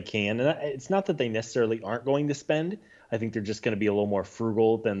whenever they can. And it's not that they necessarily aren't going to spend. I think they're just going to be a little more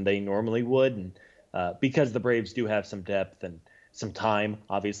frugal than they normally would. And because the Braves do have some depth and some time,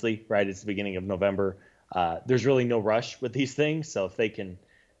 obviously, right? It's the beginning of November. There's really no rush with these things. So if they can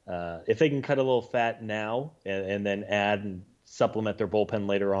cut a little fat now and then add and supplement their bullpen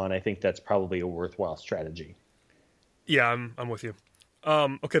later on, I think that's probably a worthwhile strategy. Yeah, I'm with you.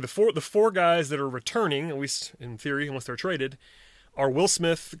 Okay, the four guys that are returning, at least in theory, unless they're traded, are Will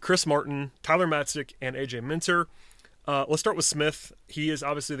Smith, Chris Martin, Tyler Matzik, and AJ Minter. Let's start with Smith. He is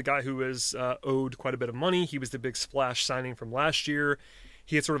obviously the guy who is owed quite a bit of money. He was the big splash signing from last year.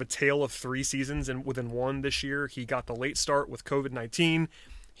 He had sort of a tale of 3 seasons and within one this year. He got the late start with COVID-19.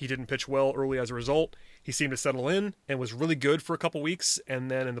 He didn't pitch well early as a result. He seemed to settle in and was really good for a couple weeks.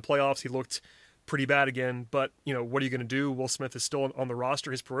 And then in the playoffs, he looked pretty bad again. But, what are you going to do? Will Smith is still on the roster.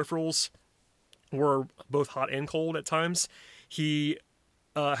 His peripherals were both hot and cold at times. He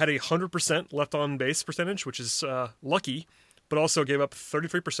had a 100% left on base percentage, which is lucky, but also gave up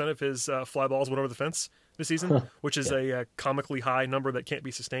 33% of his fly balls went over the fence this season, which is a comically high number that can't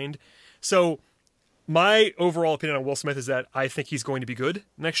be sustained. So my overall opinion on Will Smith is that I think he's going to be good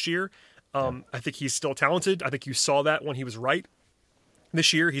next year. I think he's still talented. I think you saw that when he was right.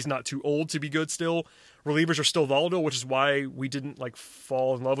 This year, he's not too old to be good still. Relievers are still volatile, which is why we didn't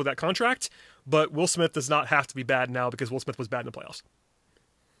fall in love with that contract. But Will Smith does not have to be bad now because Will Smith was bad in the playoffs.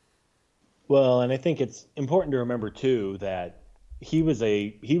 Well, and I think it's important to remember too that he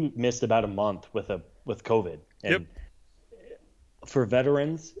missed about a month with COVID. And for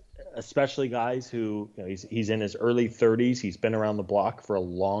veterans, especially guys who he's in his early 30s, he's been around the block for a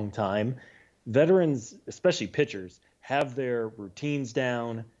long time. Veterans, especially pitchers, have their routines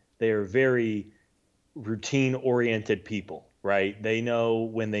down. They are very routine-oriented people, right? They know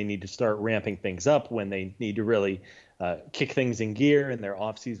when they need to start ramping things up, when they need to really kick things in gear in their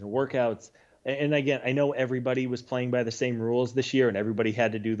off-season workouts. And again, I know everybody was playing by the same rules this year, and everybody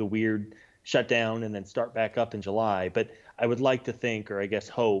had to do the weird shutdown and then start back up in July. But I would like to think, or I guess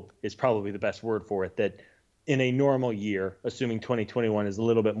hope is probably the best word for it, that in a normal year, assuming 2021 is a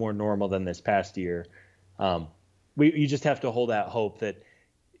little bit more normal than this past year, you just have to hold out hope that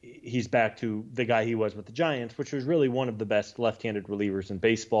he's back to the guy he was with the Giants, which was really one of the best left-handed relievers in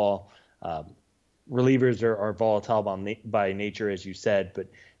baseball. Relievers are volatile by nature, as you said, but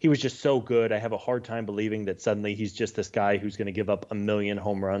he was just so good. I have a hard time believing that suddenly he's just this guy who's going to give up 1 million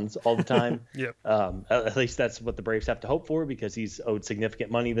home runs all the time. At least that's what the Braves have to hope for because he's owed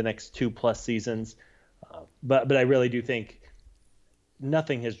significant money the next 2+ seasons. But I really do think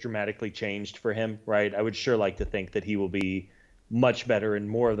nothing has dramatically changed for him, right? I would sure like to think that he will be much better and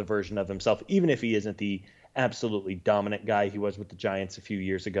more of the version of himself, even if he isn't the absolutely dominant guy he was with the Giants a few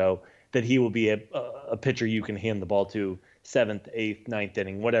years ago, that he will be a pitcher you can hand the ball to 7th, 8th, 9th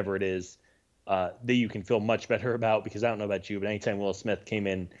inning, whatever it is, that you can feel much better about. Because I don't know about you, but anytime Will Smith came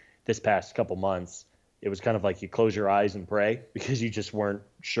in this past couple months, it was kind of like you close your eyes and pray because you just weren't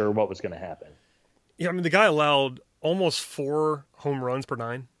sure what was going to happen. Yeah, I mean, the guy allowed almost 4 home runs per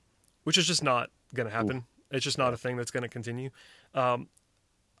 9, which is just not going to happen. Ooh. It's just not a thing that's going to continue.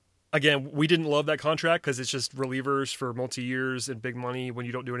 Again, we didn't love that contract because it's just relievers for multi-years and big money when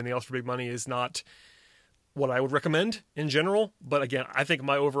you don't do anything else for big money is not what I would recommend in general. But again, I think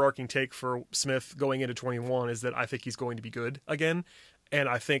my overarching take for Smith going into 21 is that I think he's going to be good again. And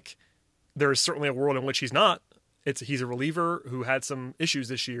I think there is certainly a world in which he's not. He's a reliever who had some issues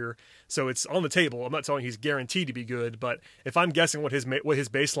this year, so it's on the table. I'm not telling you he's guaranteed to be good, but if I'm guessing what his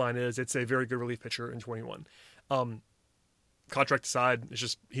baseline is, it's a very good relief pitcher in 21. Contract aside, it's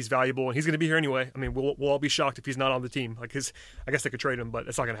just he's valuable and he's going to be here anyway. I mean, we'll all be shocked if he's not on the team. I guess they could trade him, but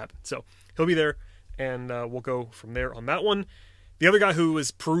it's not going to happen. So he'll be there, and we'll go from there on that one. The other guy who is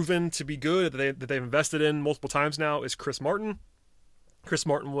proven to be good that they've invested in multiple times now is Chris Martin. Chris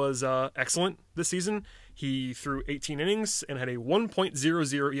Martin was excellent this season. He threw 18 innings and had a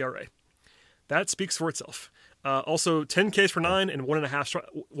 1.00 ERA. That speaks for itself. Also, 10 Ks per nine and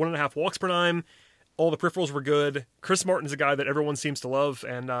 1.5 walks per nine. All the peripherals were good. Chris Martin is a guy that everyone seems to love,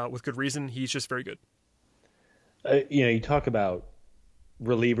 and with good reason. He's just very good. You talk about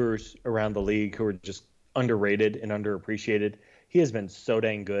relievers around the league who are just underrated and underappreciated. He has been so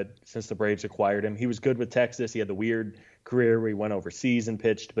dang good since the Braves acquired him. He was good with Texas. He had the weird career where he went overseas and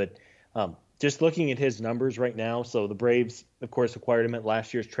pitched, but just looking at his numbers right now, so the Braves, of course, acquired him at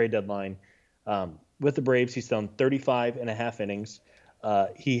last year's trade deadline. With the Braves, he's thrown 35 and a half innings.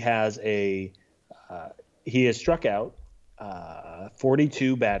 He has struck out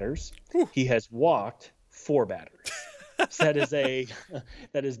 42 batters. Whew. He has walked 4 batters. So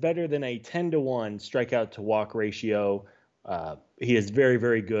that is better than a 10-to-1 strikeout to walk ratio. He is very,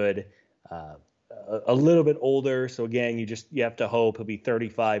 very good. A little bit older, so again, you have to hope he'll be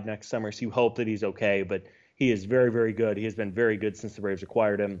 35 next summer. So you hope that he's okay, but he is very, very good. He has been very good since the Braves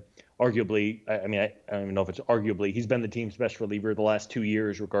acquired him. Arguably, I don't even know if it's arguably, he's been the team's best reliever the last 2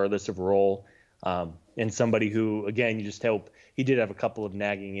 years, regardless of role. And somebody who, again, you just hope he did have a couple of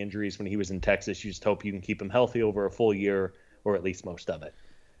nagging injuries when he was in Texas. You just hope you can keep him healthy over a full year, or at least most of it.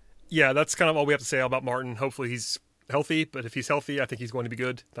 Yeah, that's kind of all we have to say about Martin. Hopefully he's healthy, but if he's healthy, I think he's going to be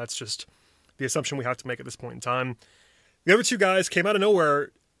good. That's just the assumption we have to make at this point in time. The other two guys came out of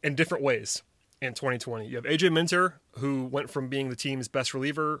nowhere in different ways in 2020. You have AJ Minter, who went from being the team's best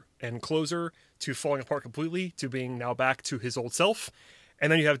reliever and closer to falling apart completely to being now back to his old self.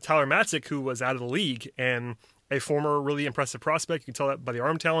 And then you have Tyler Matzek, who was out of the league and a former really impressive prospect. You can tell that by the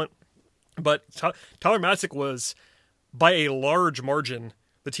arm talent. But Tyler Matzek was, by a large margin,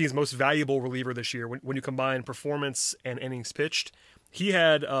 the team's most valuable reliever this year when you combine performance and innings pitched. He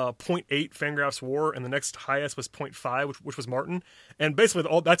had 0.8 Fangraphs WAR, and the next highest was 0.5, which was Martin. And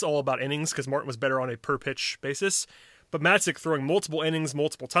basically, that's all about innings because Martin was better on a per-pitch basis. But Matzek throwing multiple innings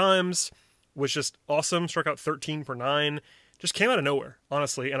multiple times was just awesome. Struck out 13 per 9. Just came out of nowhere,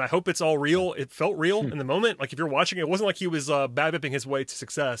 honestly. And I hope it's all real. It felt real in the moment. Like, if you're watching it wasn't like he was bad-bipping his way to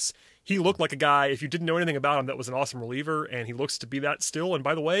success. He looked like a guy, if you didn't know anything about him, that was an awesome reliever, and he looks to be that still. And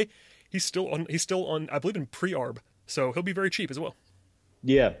by the way, he's still on I believe, in pre-arb. So he'll be very cheap as well.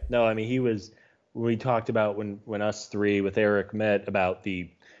 Yeah, no, I mean, we talked about when us three with Eric met about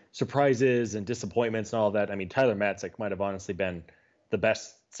the surprises and disappointments and all of that. I mean, Tyler Matzek might have honestly been the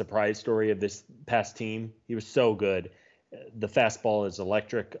best surprise story of this past team. He was so good. The fastball is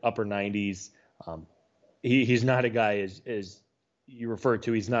electric, upper 90s. He's not a guy as you referred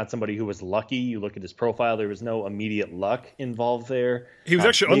to. He's not somebody who was lucky. You look at his profile, there was no immediate luck involved there. He was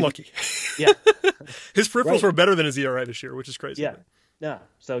actually unlucky. Yeah. His peripherals were better than his ERA this year, which is crazy. Yeah. Yeah.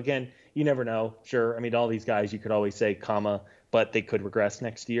 So again, you never know. Sure. I mean, all these guys, you could always say but they could regress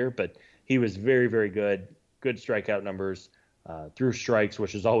next year. But he was very, very good. Good strikeout numbers, through strikes,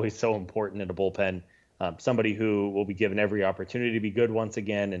 which is always so important in a bullpen. Somebody who will be given every opportunity to be good once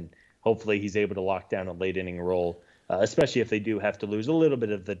again, and hopefully he's able to lock down a late inning role, especially if they do have to lose a little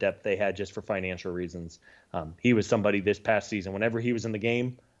bit of the depth they had just for financial reasons. He was somebody this past season, whenever he was in the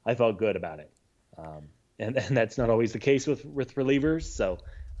game, I felt good about it. And that's not always the case with relievers. So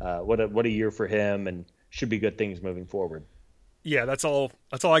what a year for him, and should be good things moving forward. Yeah, that's all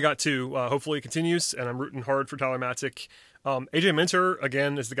I got too. Hopefully it continues, and I'm rooting hard for Tyler Matzek. AJ Minter,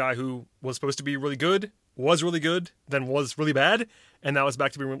 again, is the guy who was supposed to be really good, then was really bad, and now is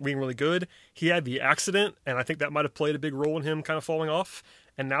back to being really good. He had the accident, and I think that might have played a big role in him kind of falling off,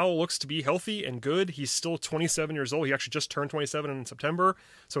 and now looks to be healthy and good. He's still 27 years old. He actually just turned 27 in September,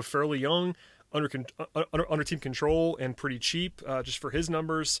 so fairly young. Under team control and pretty cheap, just for his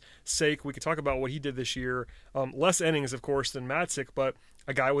numbers' sake. We could talk about what he did this year. Less innings, of course, than Matzek, but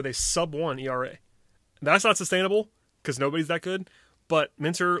a guy with a sub-1 ERA. That's not sustainable because nobody's that good, but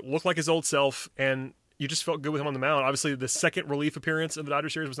Minter looked like his old self, and you just felt good with him on the mound. Obviously, the second relief appearance in the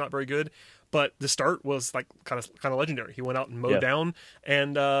Dodgers series was not very good, but the start was like kind of legendary. He went out and mowed down,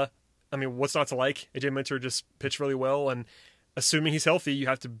 and I mean, what's not to like? AJ Minter just pitched really well, and assuming he's healthy, you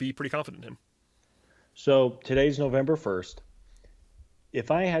have to be pretty confident in him. So today's November 1st.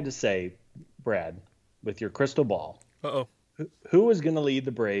 If I had to say, Brad, with your crystal ball, who is going to lead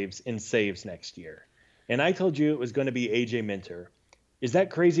the Braves in saves next year? And I told you it was going to be AJ Minter. Is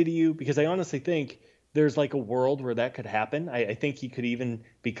that crazy to you? Because I honestly think there's like a world where that could happen. I think he could even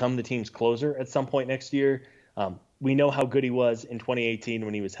become the team's closer at some point next year. We know how good he was in 2018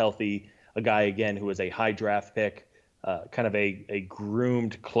 when he was healthy. A guy, again, who was a high draft pick, kind of a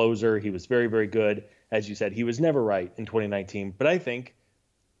groomed closer. He was very, very good. As you said, he was never right in 2019. But I think,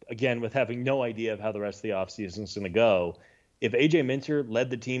 again, with having no idea of how the rest of the offseason is going to go, if AJ Minter led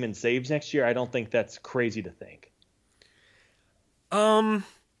the team in saves next year, I don't think that's crazy to think.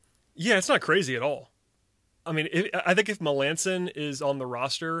 Yeah, it's not crazy at all. I mean, I think if Melancon is on the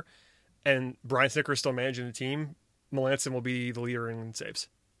roster and Brian Snitker is still managing the team, Melancon will be the leader in saves,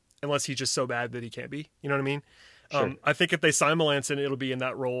 unless he's just so bad that he can't be. You know what I mean? Sure. I think if they sign Melancon, it'll be in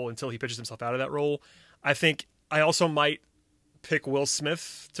that role until he pitches himself out of that role. I think I also might pick Will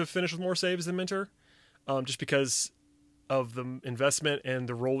Smith to finish with more saves than Minter, just because of the investment and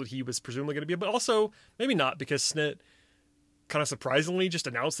the role that he was presumably going to be. But also, maybe not, because Snit kind of surprisingly just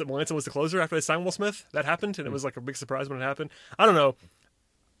announced that Melancon was the closer after they signed Will Smith. That happened, and it was like a big surprise when it happened. I don't know.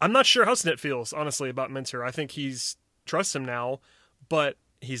 I'm not sure how Snit feels, honestly, about Minter. I think he's trusts him now, but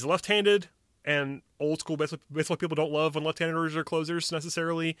he's left-handed, and old school baseball people don't love when left-handers are closers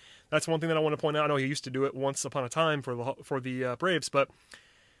necessarily. That's one thing that I want to point out. I know he used to do it once upon a time for the Braves, but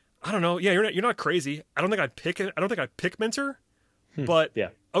I don't know. Yeah, you're not crazy. I don't think I'd pick Minter, but yeah,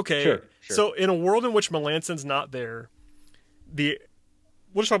 okay. Sure. So in a world in which Melancon's not there, we'll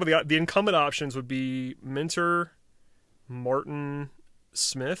just talk about the incumbent options would be Minter, Martin,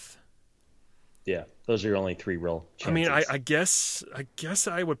 Smith. Yeah, those are your only three real chances. I mean, I guess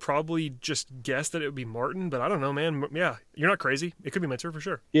I would probably just guess that it would be Martin, but I don't know, man. Yeah, you're not crazy. It could be Minter for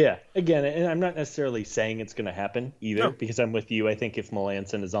sure. Yeah, again, and I'm not necessarily saying it's going to happen either, because I'm with you. I think if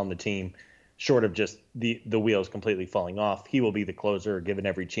Melancon is on the team, short of just the wheels completely falling off, he will be the closer, given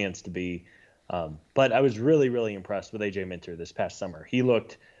every chance to be. But I was really, really impressed with AJ Minter this past summer. He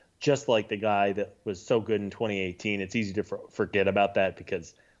looked just like the guy that was so good in 2018. It's easy to forget about that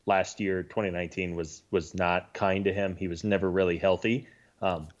because last year, 2019, was not kind to him. He was never really healthy,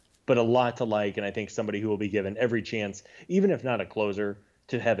 but a lot to like, and I think somebody who will be given every chance, even if not a closer,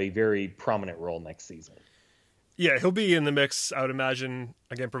 to have a very prominent role next season. Yeah, he'll be in the mix, I would imagine,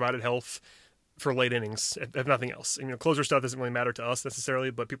 again, provided health, for late innings, if nothing else. You know, closer stuff doesn't really matter to us necessarily,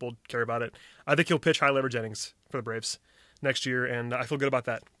 but people care about it. I think he'll pitch high leverage innings for the Braves next year, and I feel good about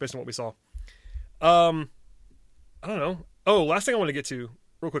that based on what we saw. I don't know. Oh, last thing I want to get to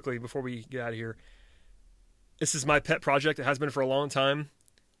real quickly before we get out of here. This is my pet project. It has been for a long time.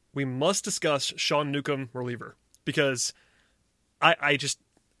 We must discuss Sean Newcomb reliever, because I've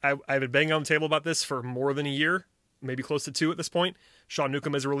been banging on the table about this for more than a year, maybe close to 2 at this point. Sean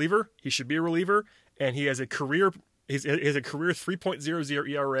Newcomb is a reliever. He should be a reliever, and he has a career 3.00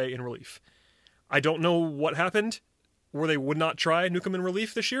 ERA in relief. I don't know what happened where they would not try Newcomb in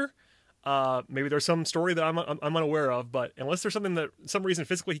relief this year. Maybe there's some story that I'm unaware of, but unless there's some reason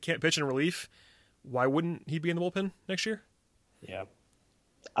physically he can't pitch in relief, why wouldn't he be in the bullpen next year? Yeah.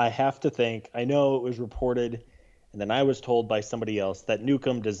 I have to think, I know it was reported, and then I was told by somebody else that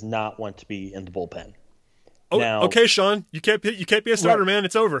Newcomb does not want to be in the bullpen. Oh, now, okay, Sean, you can't be a starter, man.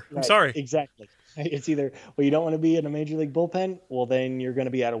 It's over. Right, I'm sorry. Exactly. It's either, well, you don't want to be in a major league bullpen, well, then you're going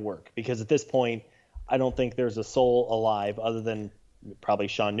to be out of work, because at this point, I don't think there's a soul alive other than probably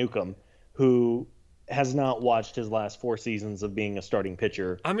Sean Newcomb who has not watched his last 4 seasons of being a starting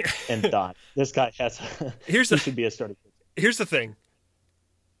pitcher and thought this guy he should be a starting pitcher. Here's the thing.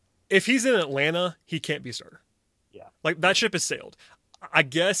 If he's in Atlanta, he can't be a starter. Yeah. Like, that ship has sailed. I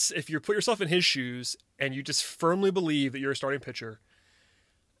guess if you put yourself in his shoes and you just firmly believe that you're a starting pitcher,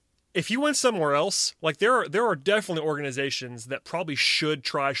 if you went somewhere else, like there are definitely organizations that probably should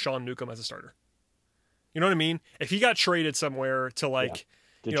try Sean Newcomb as a starter. You know what I mean? If he got traded somewhere to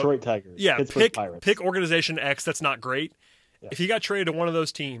Detroit Tigers, Pittsburgh Pirates. Pick organization X that's not great. Yeah. If he got traded to one of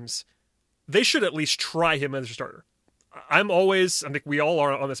those teams, they should at least try him as a starter. I think we all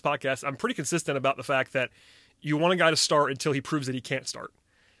are on this podcast, I'm pretty consistent about the fact that you want a guy to start until he proves that he can't start.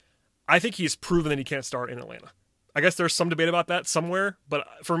 I think he's proven that he can't start in Atlanta. I guess there's some debate about that somewhere, but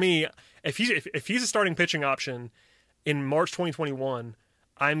for me, if he's a starting pitching option in March 2021,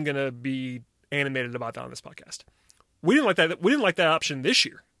 I'm gonna be animated about that on this podcast. We didn't like that. We didn't like that option this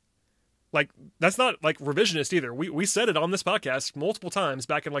year. Like, that's not like revisionist either. We said it on this podcast multiple times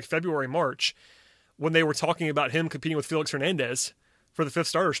back in like February, March, when they were talking about him competing with Felix Hernandez for the 5th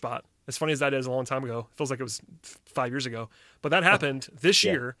starter spot. As funny as that is, a long time ago. It feels like it was 5 years ago. But that happened this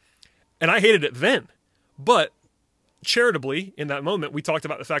year, and I hated it then. But charitably, in that moment, we talked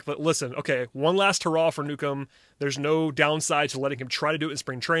about the fact that, listen, okay, one last hurrah for Newcomb. There's no downside to letting him try to do it in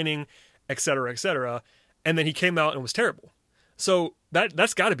spring training, et cetera, et cetera. And then he came out and was terrible. So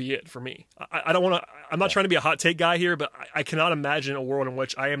that's got to be it for me. I don't want to. I'm not trying to be a hot take guy here, but I cannot imagine a world in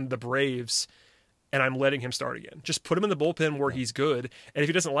which I am the Braves and I'm letting him start again. Just put him in the bullpen where he's good. And if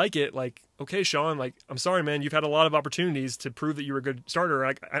he doesn't like it, like, okay, Sean, like, I'm sorry, man. You've had a lot of opportunities to prove that you were a good starter.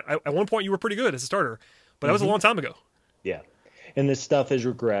 Like, at one point, you were pretty good as a starter, but that was a long time ago. Yeah, and this stuff has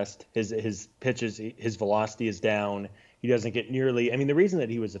regressed. His pitches, his velocity is down. He doesn't get nearly. I mean, the reason that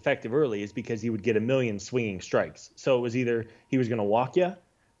he was effective early is because he would get a million swinging strikes. So it was either he was going to walk you,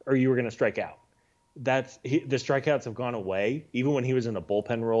 or you were going to strike out. The strikeouts have gone away. Even when he was in a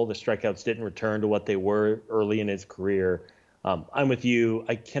bullpen role, the strikeouts didn't return to what they were early in his career. I'm with you.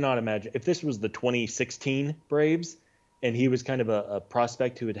 I cannot imagine if this was the 2016 Braves and he was kind of a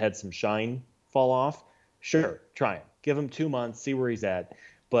prospect who had had some shine fall off. Sure, try him. Give him 2 months, see where he's at.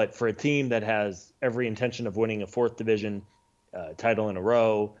 But for a team that has every intention of winning a 4th division title in a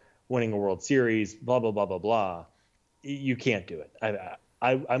row, winning a World Series, blah, blah, blah, blah, blah, you can't do it.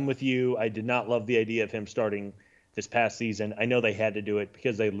 I'm with you. I did not love the idea of him starting this past season. I know they had to do it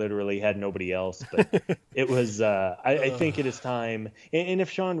because they literally had nobody else. But it was I think it is time. And if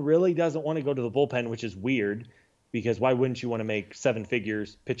Sean really doesn't want to go to the bullpen, which is weird, because why wouldn't you want to make 7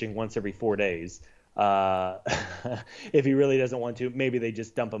 figures pitching once every 4 days? If he really doesn't want to, maybe they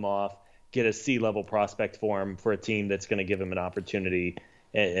just dump him off, get a C-level prospect for him for a team that's going to give him an opportunity,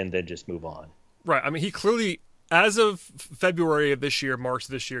 and then just move on. Right. I mean, he clearly, as of February of this year, March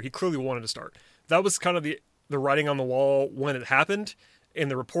of this year, he clearly wanted to start. That was kind of the writing on the wall when it happened in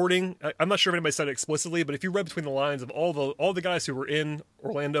the reporting. I'm not sure if anybody said it explicitly, but if you read between the lines of all the guys who were in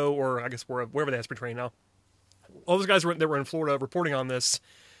Orlando, or I guess wherever they have spring training now, all those guys that were in Florida reporting on this,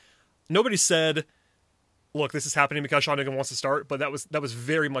 nobody said, look, this is happening because Sean Newcomb wants to start, but that was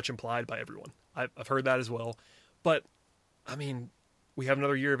very much implied by everyone. I've heard that as well. But, I mean, we have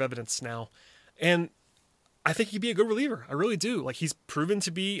another year of evidence now. And I think he'd be a good reliever. I really do. Like, he's proven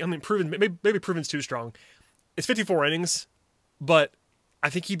to be, maybe proven's too strong. It's 54 innings, but I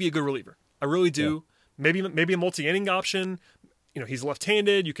think he'd be a good reliever. I really do. Yeah. Maybe a multi-inning option. You know, he's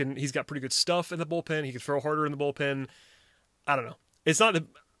left-handed. He's got pretty good stuff in the bullpen. He can throw harder in the bullpen. I don't know. It's not the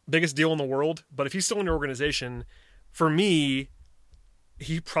biggest deal in the world, but if he's still in your organization, for me,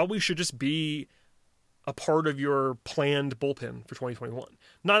 he probably should just be a part of your planned bullpen for 2021.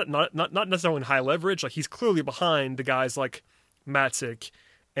 Not necessarily in high leverage. Like, he's clearly behind the guys like Matzik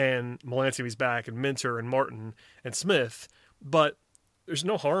and Melancey when he's back, and Minter and Martin and Smith, but there's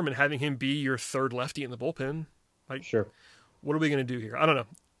no harm in having him be your third lefty in the bullpen. Like, sure. What are we going to do here? I don't know.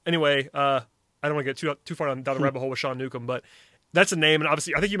 Anyway, I don't want to get too far down the rabbit hole with Sean Newcomb, but that's a name, and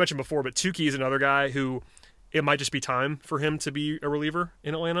obviously, I think you mentioned before, but Tukey is another guy who it might just be time for him to be a reliever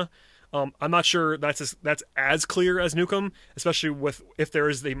in Atlanta. I'm not sure that's as clear as Newcomb, especially with if there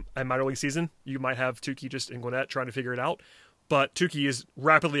is a minor league season, you might have Tukey just in Gwinnett trying to figure it out. But Tukey is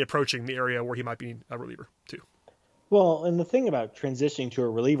rapidly approaching the area where he might be a reliever too. Well, and the thing about transitioning to a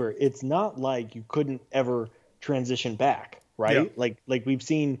reliever, it's not like you couldn't ever transition back, right? Yeah. Like we've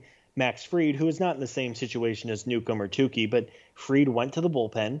seen Max Fried, who is not in the same situation as Newcomb or Tukey, but Fried went to the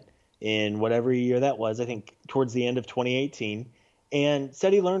bullpen in whatever year that was, I think towards the end of 2018, and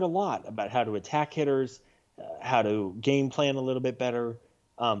said he learned a lot about how to attack hitters, how to game plan a little bit better.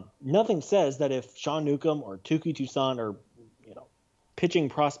 Nothing says that if Sean Newcomb or Tukey Toussaint or pitching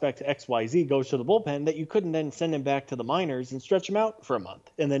prospect XYZ goes to the bullpen, that you couldn't then send him back to the minors and stretch him out for a month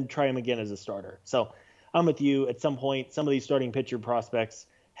and then try him again as a starter. So I'm with you. At some point, some of these starting pitcher prospects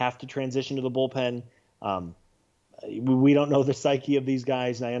have to transition to the bullpen. We don't know the psyche of these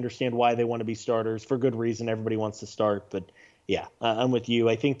guys, and I understand why they want to be starters for good reason. Everybody wants to start, but yeah, I'm with you.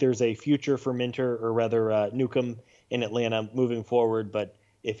 I think there's a future for Minter, or rather Newcomb, in Atlanta moving forward, but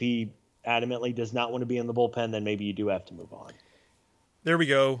if he adamantly does not want to be in the bullpen, then maybe you do have to move on. There we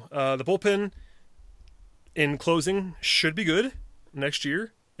go. The bullpen, in closing, should be good next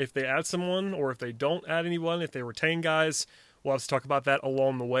year. If they add someone, or if they don't add anyone, if they retain guys, we'll have to talk about that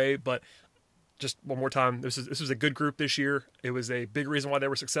along the way. But just one more time, this was a good group this year. It was a big reason why they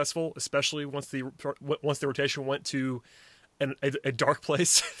were successful, especially once the rotation went to a dark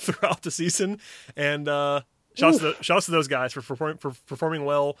place throughout the season. And shout out to those guys for performing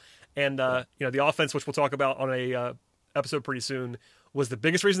well. And the offense, which we'll talk about on a episode pretty soon, was the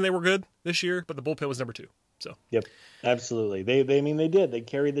biggest reason they were good this year, but the bullpen was number 2. So yep, absolutely. They did. They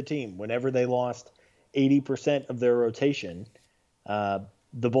carried the team. Whenever they lost 80% of their rotation, the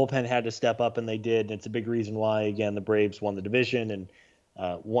bullpen had to step up, and they did. And it's a big reason why, again, the Braves won the division and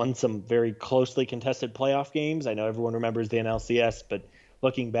won some very closely contested playoff games. I know everyone remembers the NLCS, but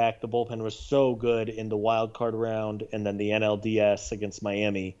looking back, the bullpen was so good in the wild card round and then the NLDS against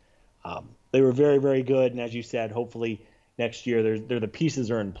Miami. They were very, very good. And as you said, hopefully next year the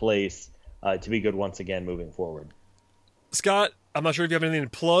pieces are in place to be good once again moving forward. Scott, I'm not sure if you have anything to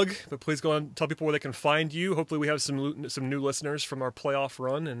plug, but please go and tell people where they can find you. Hopefully we have some new listeners from our playoff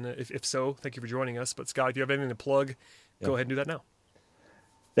run, and if so, thank you for joining us. But Scott, if you have anything to plug, go ahead and do that now.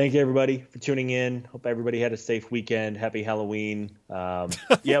 Thank you, everybody, for tuning in. Hope everybody had a safe weekend. Happy Halloween. We'll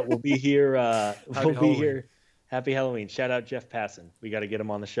be here. Happy Halloween. Shout out Jeff Passan. We got to get him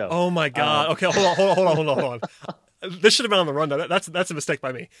on the show. Oh, my God. Okay, hold on. This should have been on the rundown. That's a mistake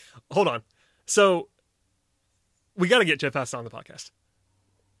by me. Hold on. So we got to get Jeff Passan on the podcast.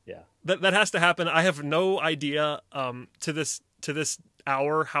 Yeah. That has to happen. I have no idea to this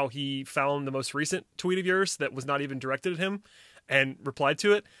hour how he found the most recent tweet of yours that was not even directed at him and replied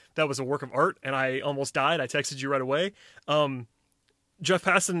to it. That was a work of art, and I almost died. I texted you right away. Jeff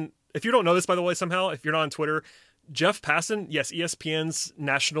Passan, if you don't know this, by the way, somehow, if you're not on Twitter, Jeff Passan, yes, ESPN's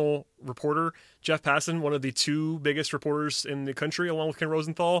national reporter, Jeff Passan, one of the 2 biggest reporters in the country, along with Ken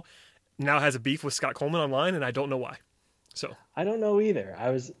Rosenthal, now has a beef with Scott Coleman online, and I don't know why. So I don't know either. I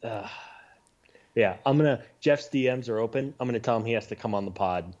was, Jeff's DMs are open. I'm gonna tell him he has to come on the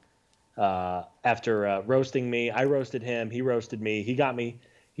pod. After roasting me, I roasted him. He roasted me. He got me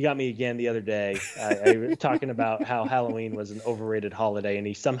again the other day. I was talking about how Halloween was an overrated holiday, and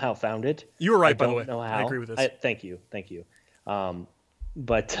he somehow found it. You were right, by the way. I don't know how. I agree with this. Thank you.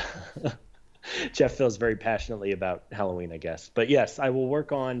 But Jeff feels very passionately about Halloween, I guess. But yes, I will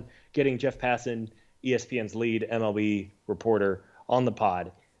work on getting Jeff Passan, ESPN's lead MLB reporter, on the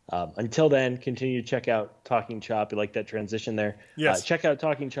pod. Until then, continue to check out Talking Chop. You like that transition there? Yes. Check out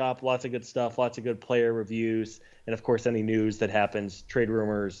Talking Chop. Lots of good stuff. Lots of good player reviews. And, of course, any news that happens, trade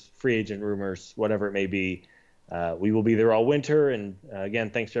rumors, free agent rumors, whatever it may be. We will be there all winter. And, again,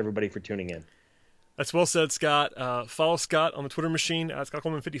 thanks to everybody for tuning in. That's well said, Scott. Follow Scott on the Twitter machine at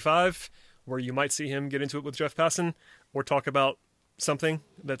ScottColeman55, where you might see him get into it with Jeff Passan or talk about something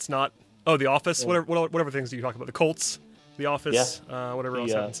that's not – The Office, whatever things do you talk about. The Colts. The Office, whatever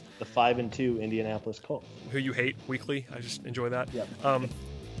else happens. The 5-2 Indianapolis Colts, who you hate weekly. I just enjoy that.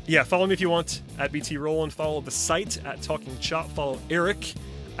 Yep. Follow me if you want at BT Rowland. Follow the site at Talking Chop. Follow Eric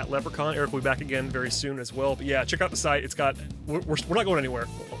at Leprechaun. Eric will be back again very soon as well. But yeah, check out the site. It's got we're not going anywhere.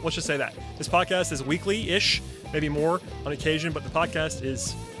 Let's just say that this podcast is weekly-ish, maybe more on occasion, but the podcast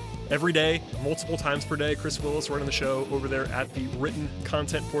is every day, multiple times per day. Chris Willis running the show over there at the written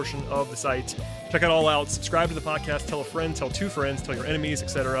content portion of the site. Check it all out. Subscribe to the podcast. Tell a friend. Tell 2 friends. Tell your enemies,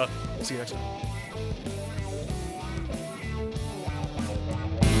 etc. We'll see you next time.